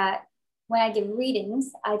think that when I give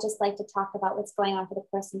readings, I just like to talk about what's going on for the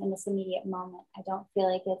person in this immediate moment. I don't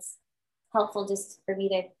feel like it's helpful just for me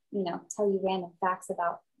to, tell you random facts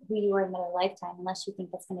about who you were in another lifetime, unless you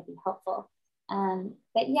think that's going to be helpful.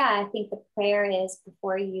 But yeah, I think the prayer is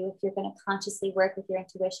before you, if you're going to consciously work with your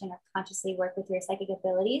intuition or consciously work with your psychic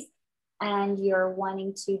abilities, and you're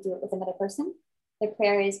wanting to do it with another person, the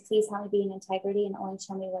prayer is, please help me be in integrity and only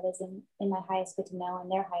show me what is in my highest good to know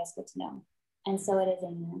and their highest good to know. And so it is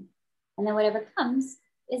in them. And then whatever comes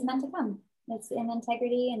is meant to come. It's in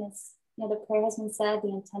integrity, and it's, the prayer has been said, the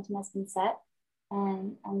intention has been set,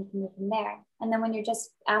 and you can move from there. And then when you're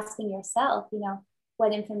just asking yourself,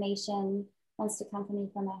 what information wants to come from me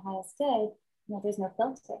for my highest good, there's no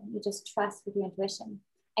filter. You just trust with your intuition.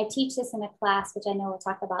 I teach this in a class, which I know we'll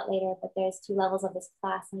talk about later, but there's 2 levels of this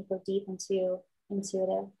class, and we go deep into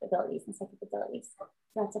intuitive abilities and psychic abilities.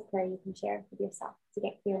 So that's a prayer you can share with yourself to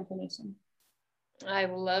get clear information. I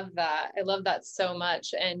love that. I love that so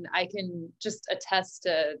much. And I can just attest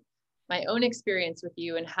to my own experience with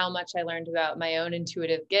you and how much I learned about my own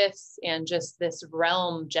intuitive gifts and just this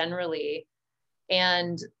realm generally.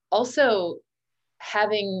 And also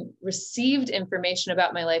having received information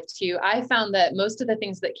about my life too, I found that most of the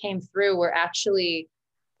things that came through were actually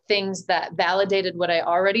things that validated what I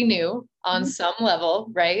already knew on some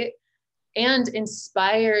level, right? And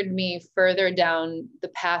inspired me further down the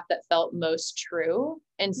path that felt most true.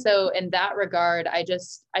 And so in that regard, I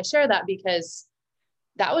share that because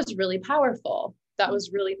that was really powerful. That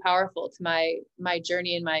was really powerful to my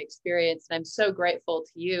journey and my experience. And I'm so grateful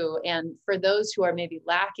to you. And for those who are maybe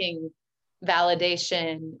lacking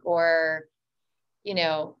validation or,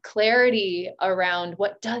 clarity around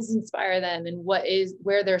what does inspire them and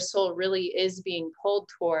where their soul really is being pulled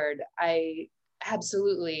toward, I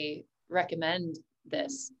absolutely recommend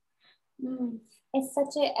this. It's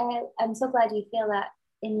I'm so glad you feel that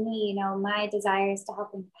in me. My desire is to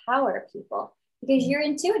help empower people because you're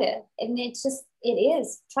intuitive, and it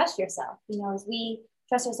is trust yourself. As we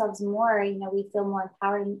trust ourselves more, we feel more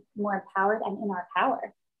empowered and in our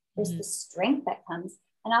power. There's the strength that comes.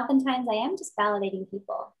 And oftentimes I am just validating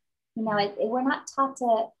people. We're not taught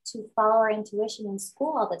to follow our intuition in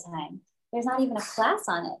school all the time. There's not even a class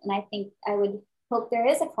on it. And I think I would hope there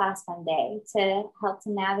is a class one day to help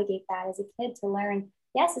to navigate that as a kid, to learn,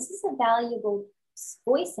 yes, this is a valuable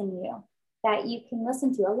voice in you that you can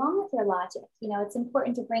listen to along with your logic. It's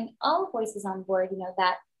important to bring all voices on board,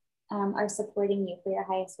 that are supporting you for your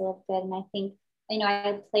highest will of good. And I think,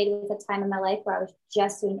 I played with a time in my life where I was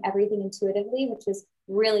just doing everything intuitively, which was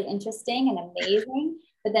really interesting and amazing.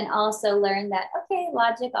 But then also learned that, okay,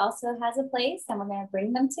 logic also has a place and we're going to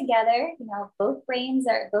bring them together. Both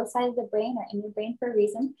sides of the brain are in your brain for a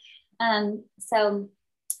reason. So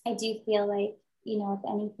I do feel like, if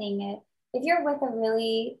anything, if you're with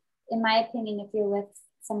in my opinion, if you're with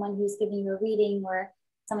someone who's giving you a reading or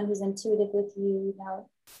someone who's intuitive with you,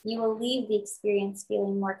 you will leave the experience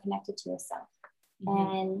feeling more connected to yourself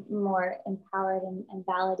and more empowered and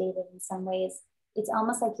validated in some ways. It's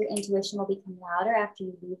almost like your intuition will become louder after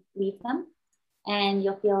you leave them, and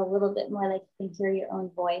you'll feel a little bit more like you can hear your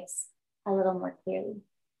own voice a little more clearly.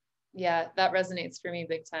 Yeah, that resonates for me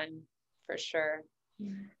big time, for sure.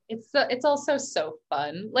 It's also so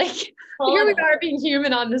fun. Like here we are being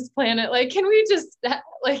human on this planet. Like, can we just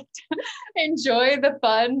enjoy the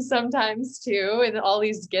fun sometimes too, and all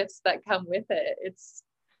these gifts that come with it?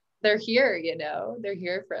 They're here, they're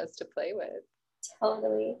here for us to play with.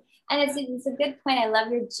 Totally. And it's a good point. I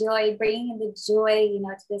love your joy, bringing in the joy,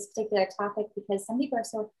 to this particular topic, because some people are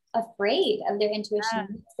so afraid of their intuition. Yeah.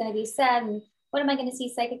 What's going to be said, and what am I going to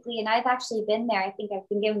see psychically? And I've actually been there. I think I've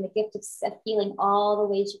been given the gift of feeling all the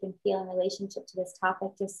ways you can feel in relationship to this topic,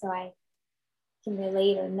 just so I can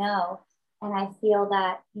relate or know. And I feel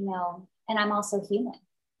that, and I'm also human.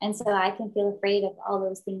 And so I can feel afraid of all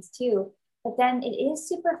those things too. But then it is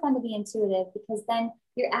super fun to be intuitive, because then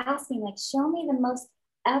you're asking, like, show me the most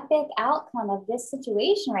epic outcome of this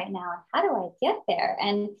situation right now. And how do I get there?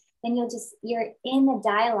 And then you're in the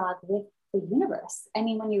dialogue with the universe. I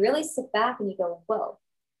mean, when you really sit back and you go, whoa,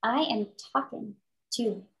 I am talking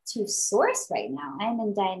to source right now. I'm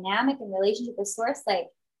in dynamic and relationship with source. Like,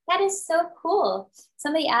 that is so cool.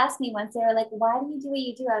 Somebody asked me once, they were like, why do you do what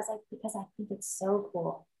you do? I was like, because I think it's so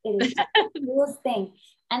cool. It is the coolest thing.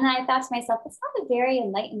 And then I thought to myself, it's not a very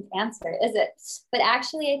enlightened answer, is it? But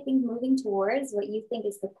actually, I think moving towards what you think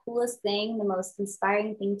is the coolest thing, the most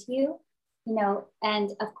inspiring thing to you,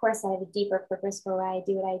 and of course, I have a deeper purpose for why I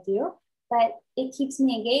do what I do, but it keeps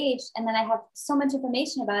me engaged. And then I have so much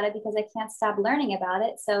information about it because I can't stop learning about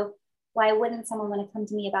it. So why wouldn't someone want to come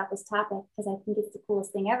to me about this topic? Because I think it's the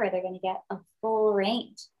coolest thing ever. They're going to get a full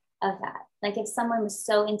range of that. Like if someone was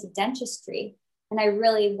so into dentistry and I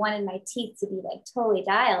really wanted my teeth to be like totally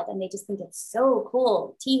dialed and they just think it's so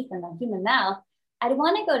cool, teeth in the human mouth, I'd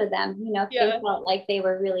want to go to them, if they felt like they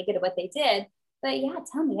were really good at what they did. But yeah,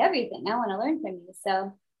 tell me everything. I want to learn from you.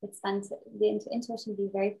 So it's fun the intuition would be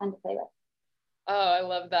very fun to play with. Oh, I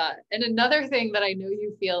love that. And another thing that I know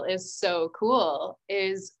you feel is so cool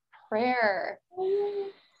is prayer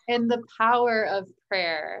and the power of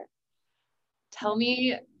prayer. Tell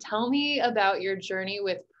me about your journey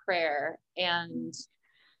with prayer and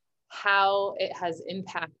how it has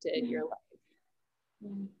impacted your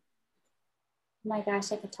life. My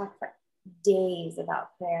gosh, I could talk for days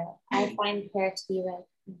about prayer. I find prayer to be like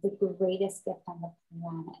the greatest gift on the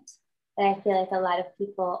planet that I feel like a lot of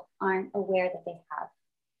people aren't aware that they have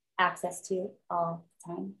access to all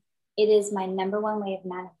the time. It is my number one way of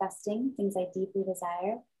manifesting things I deeply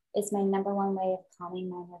desire. It's my number one way of calming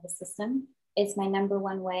my nervous system. It's my number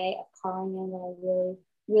one way of calling in what I really,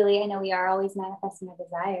 really, I know we are always manifesting our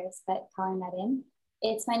desires, but calling that in.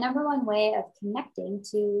 It's my number one way of connecting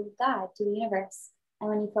to God, to the universe. And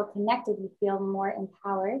when you feel connected, you feel more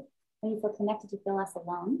empowered. When you feel connected, you feel less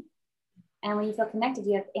alone. And when you feel connected,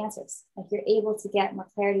 you have answers. Like you're able to get more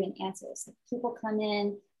clarity and answers. Like people come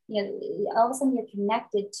in, you know, all of a sudden you're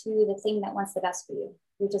connected to the thing that wants the best for you.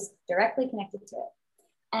 You're just directly connected to it.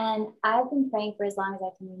 And I've been praying for as long as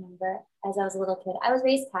I can remember. As I was a little kid, I was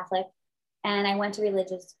raised Catholic, and I went to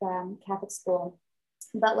religious Catholic school.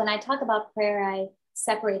 But when I talk about prayer, I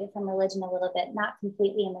separate it from religion a little bit, not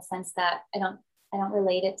completely in the sense that I don't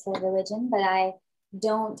relate it to religion, but I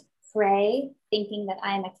don't pray thinking that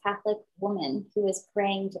I am a Catholic woman who is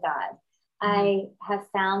praying to God. I have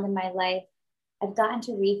found in my life, I've gotten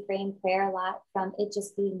to reframe prayer a lot from it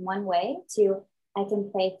just being one way to I can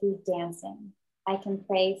pray through dancing. I can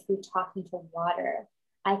pray through talking to water.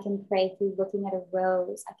 I can pray through looking at a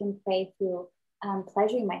rose. I can pray through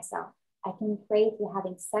pleasuring myself. I can pray through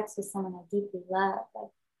having sex with someone I deeply love. Like,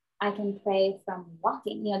 I can pray from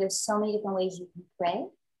walking. You know, there's so many different ways you can pray.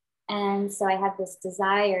 And so I have this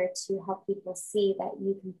desire to help people see that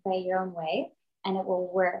you can pray your own way and it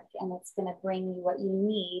will work, and it's going to bring you what you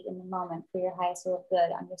need in the moment for your highest will of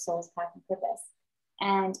good on your soul's path and purpose.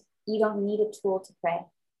 And you don't need a tool to pray.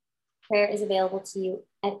 Prayer is available to you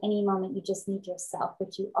at any moment. You just need yourself,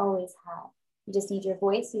 which you always have. You just need your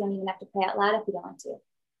voice. You don't even have to pray out loud if you don't want to,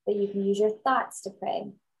 but you can use your thoughts to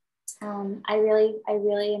pray. I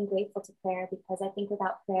really am grateful to prayer, because I think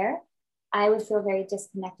without prayer, I would feel very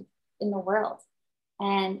disconnected in the world.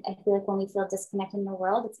 And I feel like when we feel disconnected in the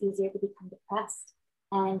world, it's easier to become depressed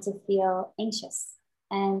and to feel anxious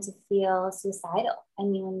and to feel suicidal. I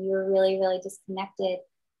mean, when you're really, really disconnected,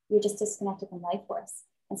 you're just disconnected from life force.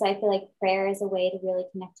 And so I feel like prayer is a way to really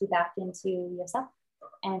connect you back into yourself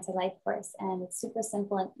and to life force. And it's super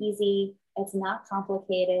simple and easy. It's not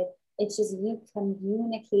complicated. It's just you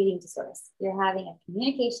communicating to source. You're having a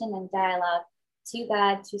communication and dialogue to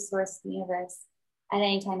God, to source, the universe, at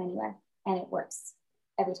any time, anywhere. And it works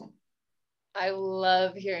every time. I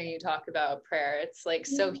love hearing you talk about prayer. It's like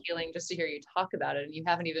so healing just to hear you talk about it, and you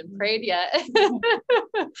haven't even prayed yet.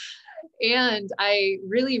 And I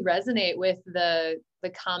really resonate with the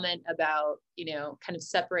comment about, you know, kind of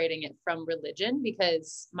separating it from religion,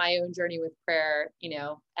 because my own journey with prayer, you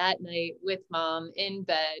know, at night with mom in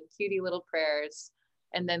bed, cutie little prayers.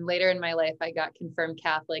 And then later in my life, I got confirmed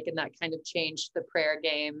Catholic, and that kind of changed the prayer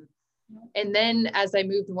game. And then as I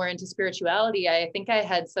moved more into spirituality, I think I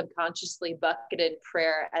had subconsciously bucketed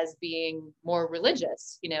prayer as being more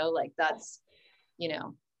religious, you know, like that's, you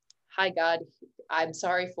know, hi God, I'm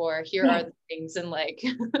sorry for, here are the things, and like,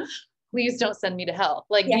 please don't send me to hell.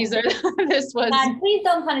 Like these are, this was. God, please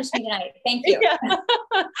don't punish me tonight. Thank you.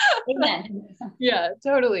 Amen. Yeah,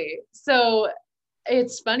 totally. So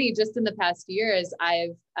it's funny, just in the past year, as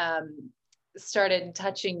I've started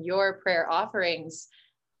touching your prayer offerings,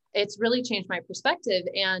 it's really changed my perspective.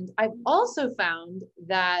 And I've also found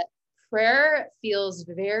that prayer feels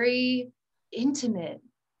very intimate,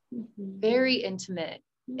 very intimate.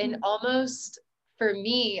 And almost, for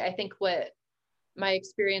me, I think what my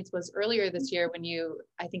experience was earlier this year when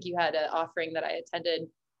I think you had an offering that I attended,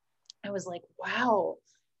 I was like, wow,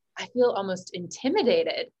 I feel almost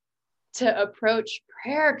intimidated to approach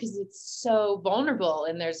prayer because it's so vulnerable.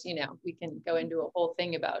 And there's, you know, we can go into a whole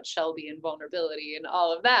thing about Shelby and vulnerability and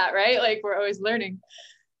all of that, right? Like we're always learning,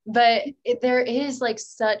 but there is like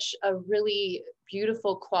such a really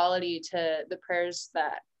beautiful quality to the prayers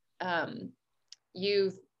that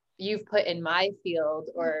you've put in my field,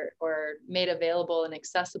 or made available and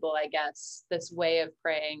accessible, I guess, this way of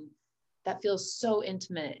praying that feels so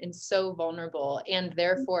intimate and so vulnerable, and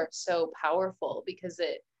therefore so powerful, because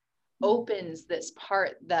it opens this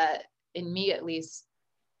part that, in me at least,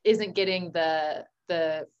 isn't getting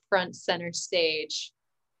the front center stage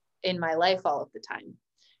in my life all of the time.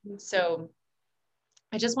 So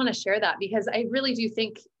I just want to share that, because I really do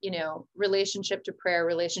think, you know, relationship to prayer,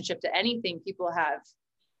 relationship to anything, people have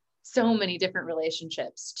so many different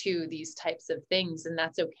relationships to these types of things, and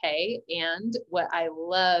that's okay. And what I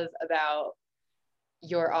love about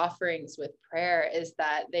your offerings with prayer is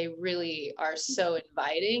that they really are so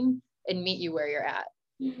inviting and meet you where you're at.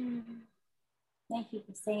 Thank you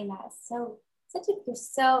for saying that. One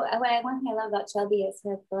thing I love about Shelby is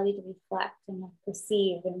her ability to reflect and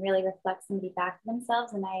perceive and really reflect somebody back to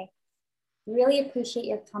themselves. And I really appreciate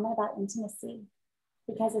your comment about intimacy,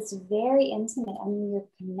 because it's very intimate. I mean, you're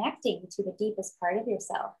connecting to the deepest part of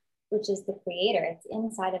yourself. which is the creator. It's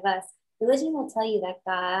inside of us. Religion will tell you that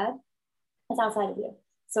God is outside of you.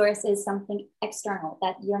 Source is something external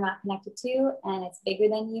that you're not connected to, and it's bigger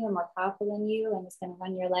than you and more powerful than you, and it's going to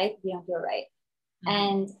run your life if you don't do it right.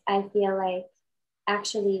 And I feel like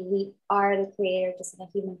actually we are the creator just in a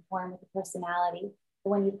human form with a personality.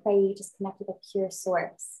 But when you pray, you just connect with a pure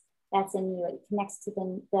source that's in you. It connects to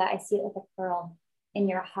the I see it like a pearl in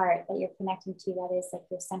your heart that you're connecting to, that is like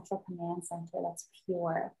your central command center that's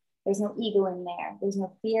pure. There's no ego in there. There's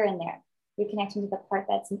no fear in there. You're connecting to the part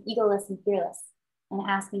that's egoless and fearless and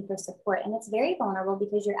asking for support. And it's very vulnerable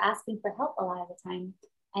because you're asking for help a lot of the time,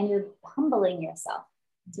 and you're humbling yourself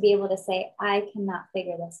to be able to say, I cannot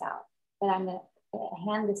figure this out, but I'm going to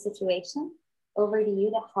hand the situation over to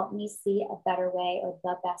you to help me see a better way or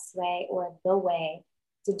the best way or the way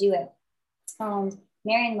to do it. And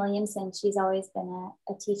Marianne Williamson, she's always been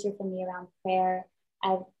a teacher for me around prayer.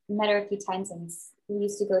 I've met her a few times, and we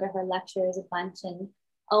used to go to her lectures a bunch and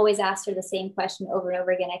always asked her the same question over and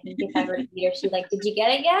over again. I think if I were to meet her, she'd like, did you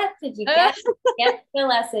get it yet? Did you get the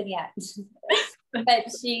lesson yet? But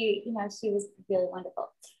she, she was really wonderful.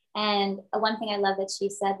 And one thing I love that she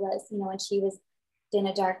said was, when she was in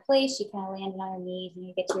a dark place, she kind of landed on her knees, and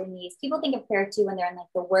you get to your knees. People think of prayer too when they're in like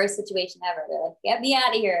the worst situation ever. They're like, get me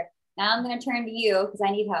out of here. Now I'm going to turn to you because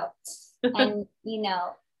I need help. And,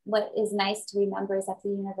 what is nice to remember is that the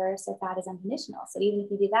universe or God is unconditional. So even if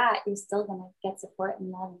you do that, you're still going to get support and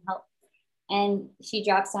love and help. And she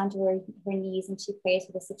drops down to her knees and she prays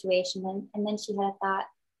for the situation. And then she had a thought.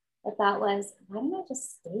 The thought was, why don't I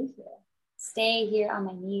just stay here on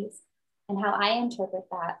my knees? And how I interpret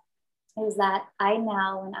that is that I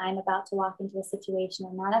now, when I'm about to walk into a situation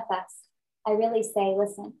and manifest, I really say,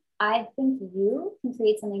 listen, I think you can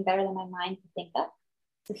create something better than my mind can think of.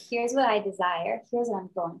 So here's what I desire. Here's what I'm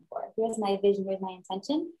going for. Here's my vision. Here's my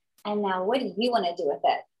intention. And now what do you want to do with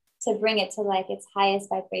it to bring it to like its highest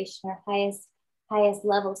vibration or highest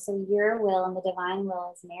level? So your will and the divine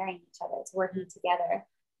will is marrying each other. It's working together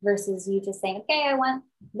versus you just saying, okay, I want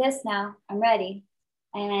this now. I'm ready.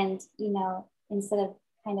 And, instead of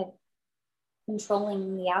kind of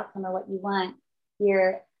controlling the outcome or what you want,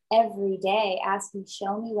 you're every day asking,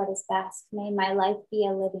 show me what is best. May my life be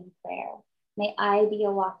a living prayer. May I be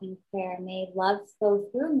a walking prayer. May love flow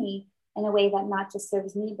through me in a way that not just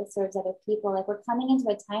serves me, but serves other people. Like we're coming into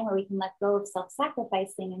a time where we can let go of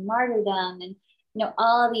self-sacrificing and martyrdom and,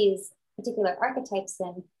 all these particular archetypes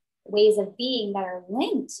and ways of being that are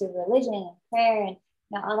linked to religion and prayer and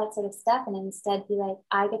all that sort of stuff. And instead be like,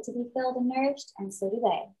 I get to be filled and nourished, and so do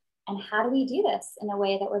they. And how do we do this in a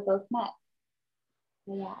way that we're both met?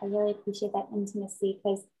 So yeah, I really appreciate that intimacy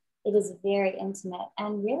because it is very intimate,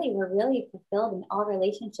 and really we're really fulfilled in all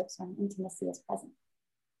relationships when intimacy is present.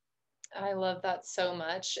 I love that so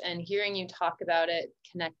much. And hearing you talk about it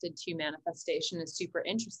connected to manifestation is super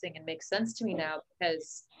interesting and makes sense to me now,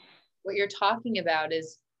 because what you're talking about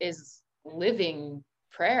is living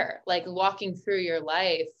prayer, like walking through your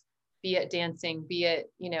life, be it dancing, be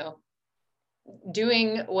it,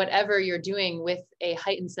 doing whatever you're doing with a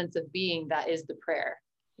heightened sense of being that is the prayer.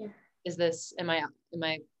 Yeah. Is this,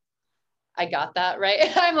 I got that right?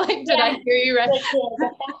 I'm like, did I hear you right?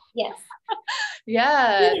 Yes.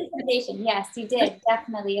 Yeah. Yes, you did.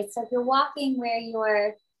 Definitely. It's like you're walking where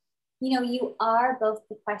you're, you are both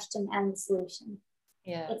the question and the solution.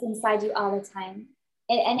 Yeah. It's inside you all the time.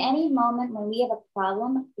 And any moment when we have a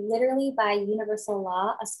problem, literally by universal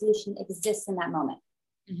law, a solution exists in that moment.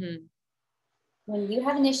 Mm-hmm. When you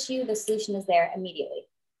have an issue, the solution is there immediately.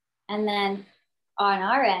 And then on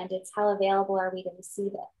our end, it's how available are we to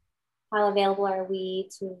receive it? How available are we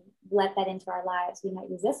to let that into our lives? We might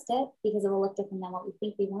resist it because it will look different than what we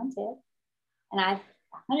think we wanted. And I've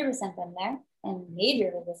 100% been there in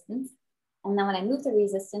major resistance. And then when I moved to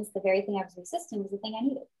resistance, the very thing I was resisting was the thing I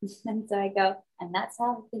needed. And so I go, and that's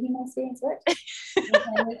how the human experience works.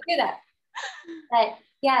 And we do that. But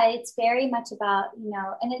yeah, it's very much about,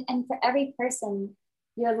 and for every person,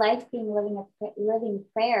 your life being living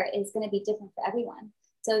prayer is going to be different for everyone.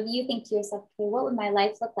 So if you think to yourself, okay, what would my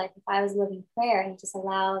life look like if I was living prayer, and you just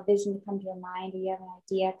allow a vision to come to your mind, or you have an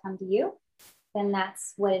idea come to you, then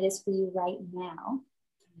that's what it is for you right now.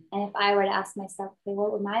 And if I were to ask myself, okay,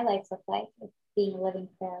 what would my life look like if being a living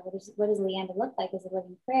prayer? What does Leanda look like as a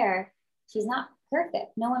living prayer? She's not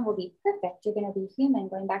perfect. No one will be perfect. You're going to be human.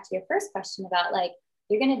 Going back to your first question about like,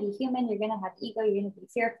 you're going to be human, you're going to have ego, you're going to be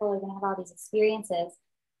fearful, you're going to have all these experiences.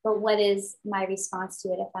 But what is my response to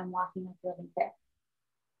it if I'm walking with living prayer?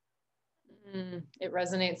 It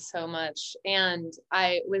resonates so much. And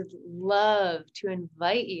I would love to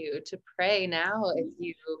invite you to pray now if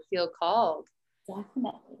you feel called.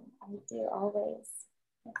 Definitely. I do always.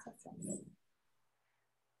 Yes, yes, yes.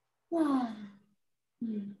 Ah.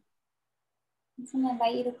 So I'm going to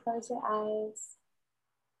invite you to close your eyes.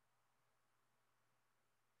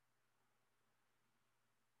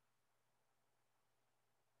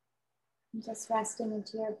 And just resting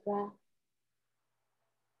into your breath.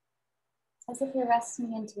 As if you're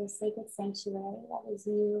resting into a sacred sanctuary that is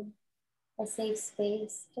you, a safe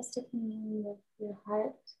space just to commune with your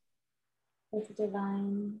heart, with the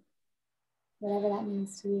divine, whatever that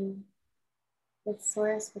means to you, with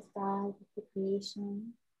Source, with God, with the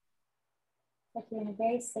creation. Like you're in a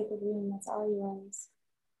very sacred room that's all yours.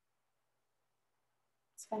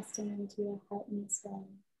 Just resting into your heart in this way.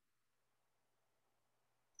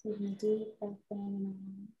 Taking a deep breath in and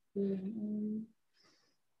out, breathing in,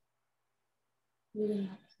 breathing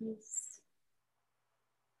out peace,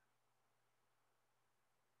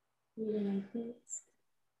 breathing in peace,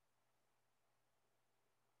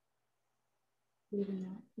 breathing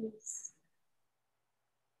out peace.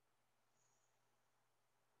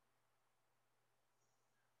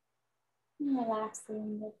 And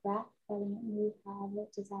relaxing your breath, letting it move however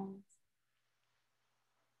it desires.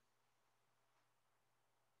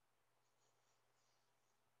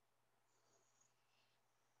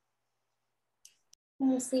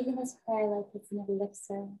 And receiving this prayer like it's an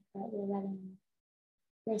elixir that you're letting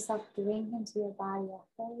yourself drink into your body, a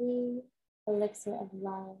holy elixir of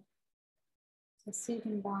love, a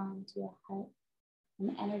soothing balm to your heart,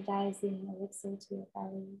 an energizing elixir to your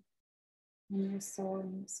belly and your soul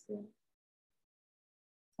and your spirit.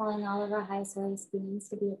 Calling all of our high source beings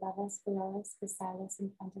to be above us, below us, beside us, in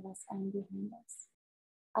front of us, and behind us.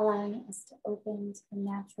 Allowing us to open to the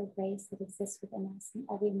natural grace that exists within us in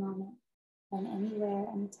every moment, and anywhere,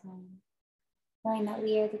 anytime. Knowing that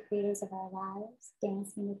we are the creators of our lives,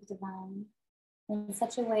 dancing with the divine in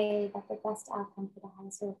such a way that the best outcome for the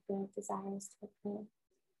highest of good desires to occur.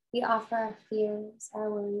 We offer our fears, our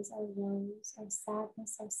worries, our woes, our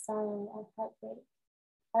sadness, our sorrow, our heartbreak,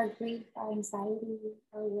 our grief, our anxiety,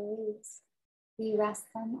 our worries. We rest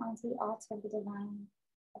them onto the altar of the divine,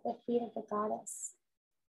 at the feet of the goddess,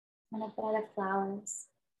 on a bed of flowers,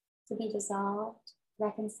 to be dissolved,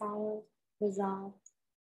 reconciled, resolved,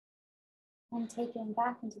 and taken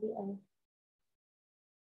back into the earth.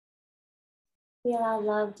 We allow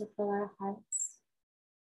love to fill our hearts,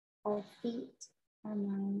 our feet, our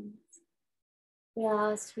minds. We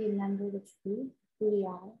allow us to remember the truth of who we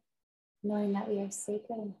are, knowing that we are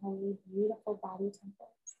sacred and holy, beautiful body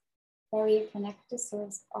temples, that we are connected to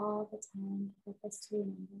Source all the time, with us to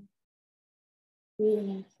remember. Breathing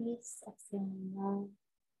in peace, exhaling love.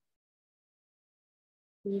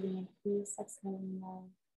 Breathing in peace, exhaling love.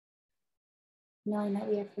 Knowing that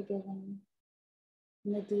we are forgiven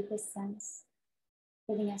in the deepest sense,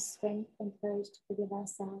 giving us strength and courage to forgive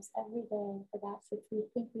ourselves every day for that which we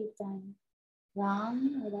think we've done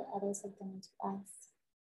wrong or that others have done to us.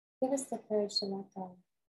 Give us the courage to let go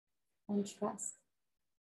and trust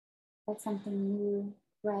that something new,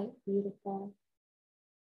 bright, beautiful,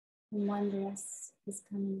 and wondrous is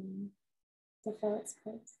coming in to fill its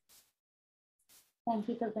place. Thank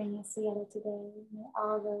you for bringing us together today. May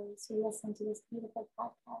all those who listen to this beautiful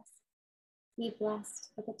podcast be blessed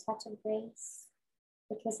with a touch of grace,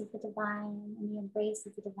 the kiss of the divine, and the embrace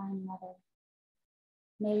of the divine mother.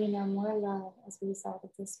 May we know more love as a result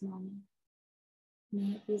of this moment.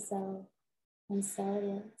 May it be so, and so it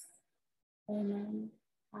is. Amen.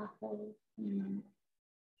 Aho. Amen.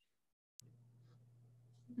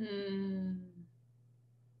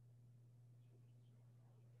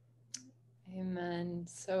 Amen.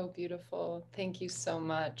 So beautiful. Thank you so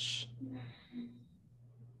much.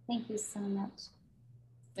 Thank you so much.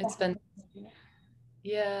 It's been,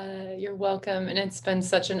 you're welcome. And it's been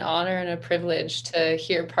such an honor and a privilege to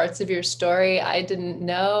hear parts of your story I didn't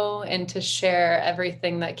know, and to share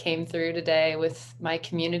everything that came through today with my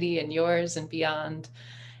community and yours and beyond.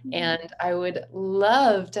 And I would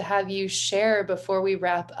love to have you share, before we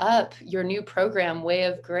wrap up, your new program, Way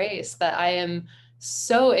of Grace, that I am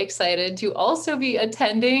so excited to also be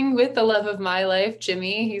attending with the love of my life,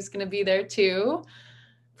 Jimmy. He's going to be there too.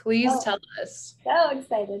 Please tell us. So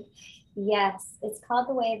excited. Yes, it's called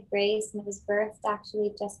The Way of Grace, and it was birthed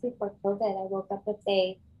actually just before COVID. I woke up with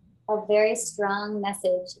a very strong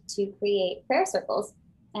message to create prayer circles,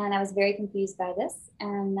 and I was very confused by this.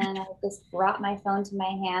 And then I just brought my phone to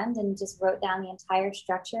my hand and just wrote down the entire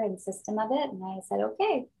structure and system of it. And I said,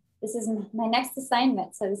 okay, this is my next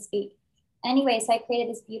assignment, so to speak. Anyway, so I created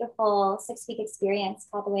this beautiful 6-week experience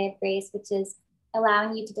called The Way of Grace, which is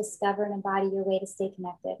allowing you to discover and embody your way to stay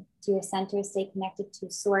connected to your center, stay connected to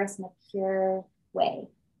Source in a pure way,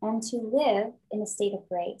 and to live in a state of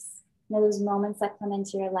grace. those moments that come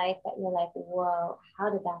into your life that you're like, whoa, how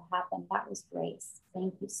did that happen? That was grace.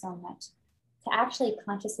 Thank you so much. To actually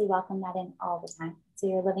consciously welcome that in all the time. So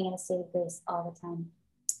you're living in a state of grace all the time.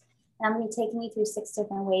 And I'm going to be taking you through 6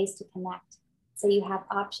 different ways to connect. So you have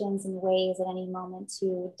options and ways at any moment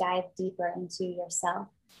to dive deeper into yourself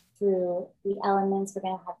through the elements. We're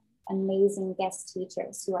going to have amazing guest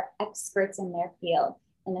teachers who are experts in their field.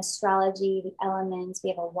 In astrology, the elements, we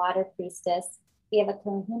have a water priestess. We have a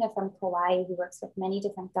kahuna from Kauai who works with many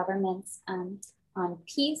different governments on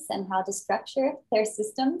peace and how to structure their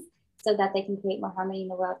systems so that they can create more harmony in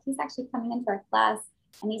the world. He's actually coming into our class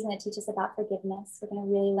and he's going to teach us about forgiveness. We're going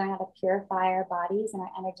to really learn how to purify our bodies and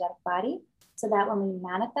our energetic body so that when we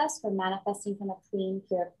manifest, we're manifesting from a clean,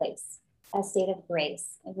 pure place, a state of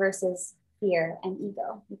grace versus fear and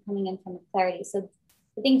ego. You're coming in from clarity. So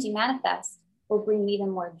the things you manifest will bring even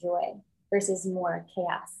more joy versus more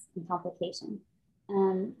chaos and complication.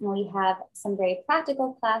 We have some very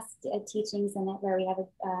practical class teachings in it where we have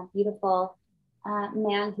a beautiful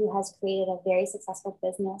man who has created a very successful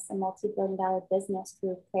business, a multi-billion-dollar business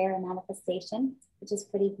through prayer and manifestation, which is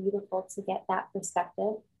pretty beautiful to get that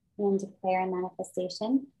perspective into prayer and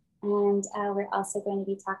manifestation. And we're also going to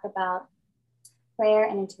be talking about prayer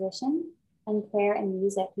and intuition and prayer and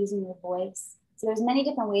music, using your voice. So there's many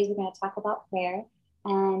different ways we're going to talk about prayer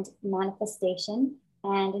and manifestation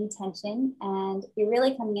and intention. And you're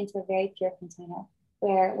really coming into a very pure container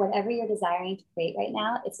where whatever you're desiring to create right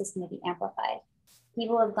now, it's just going to be amplified.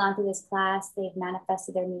 People have gone through this class, they've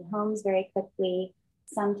manifested their new homes very quickly.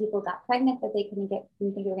 Some people got pregnant, but they didn't think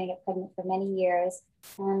they were going to get pregnant for many years.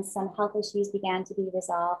 And some health issues began to be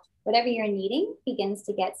resolved. Whatever you're needing begins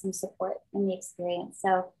to get some support in the experience.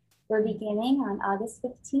 So we're beginning on August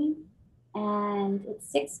 15th, and it's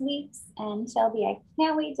 6 weeks. And Shelby, I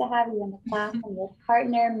can't wait to have you in the class and your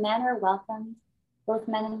partner. Men are welcome. Both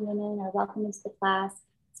men and women are welcome into the class.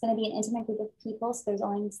 It's going to be an intimate group of people, so there's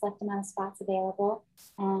only a select amount of spots available,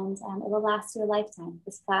 and it will last you a lifetime.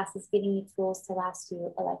 This class is giving you tools to last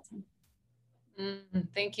you a lifetime.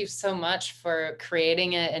 Thank you so much for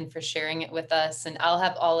creating it and for sharing it with us. And I'll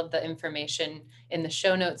have all of the information in the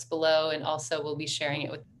show notes below, and also we'll be sharing it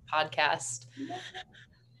with the podcast.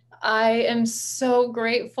 I am so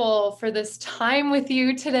grateful for this time with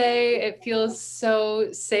you today. It feels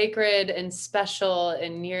so sacred and special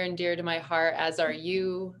and near and dear to my heart, as are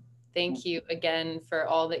you. Thank you again for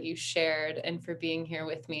all that you shared and for being here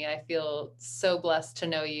with me. I feel so blessed to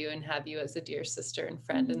know you and have you as a dear sister and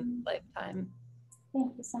friend in this lifetime.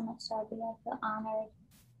 Thank you so much, Shelby. I feel honored.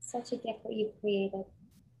 Such a gift what you've created.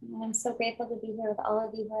 And I'm so grateful to be here with all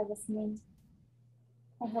of you who are listening.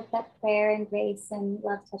 I hope that prayer and grace and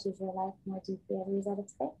love touches your life more deeply as a result of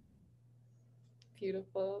today.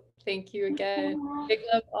 Beautiful. Thank you again. Big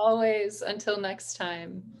love always. Until next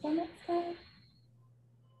time. Until next time.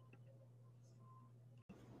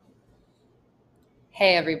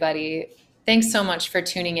 Hey, everybody. Thanks so much for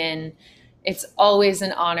tuning in. It's always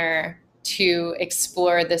an honor to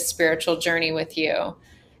explore this spiritual journey with you,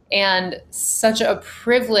 and such a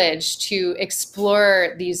privilege to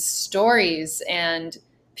explore these stories and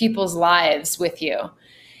people's lives with you.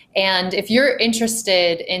 And if you're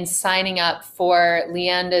interested in signing up for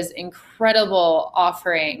Leanda's incredible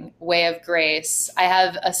offering, Way of Grace, I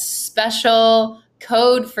have a special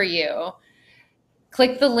code for you.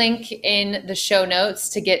 Click the link in the show notes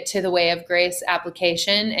to get to the Way of Grace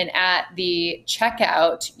application. And at the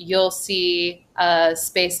checkout, you'll see a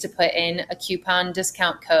space to put in a coupon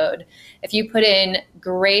discount code. If you put in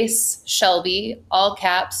Grace Shelby, all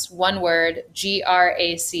caps, one word,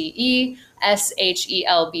 GRACESHELBY,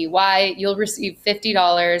 you'll receive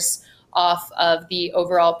 $50 off of the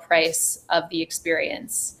overall price of the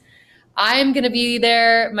experience. I'm going to be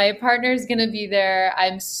there. My partner's going to be there.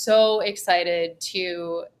 I'm so excited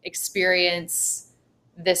to experience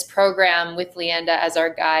this program with Leanda as our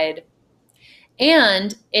guide.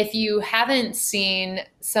 And if you haven't seen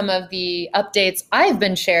some of the updates I've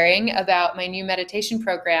been sharing about my new meditation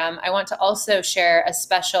program, I want to also share a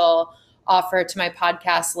special offer to my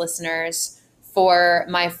podcast listeners for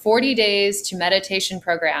my 40 days to meditation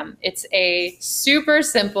program. It's a super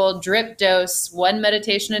simple drip dose, one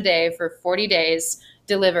meditation a day for 40 days,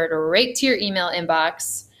 delivered right to your email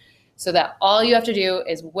inbox, so that all you have to do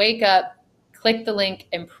is wake up, click the link,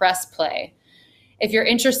 and press play. If you're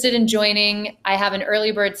interested in joining, I have an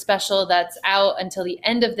early bird special that's out until the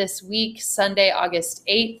end of this week, Sunday, August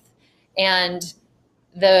 8th. And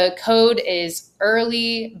the code is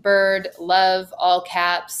Early Bird Love, all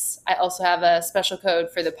caps. I also have a special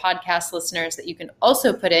code for the podcast listeners that you can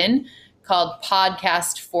also put in called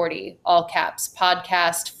Podcast 40, all caps,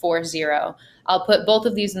 Podcast 40. I'll put both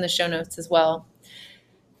of these in the show notes as well.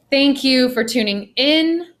 Thank you for tuning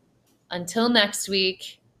in. Until next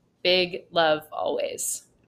week, big love always.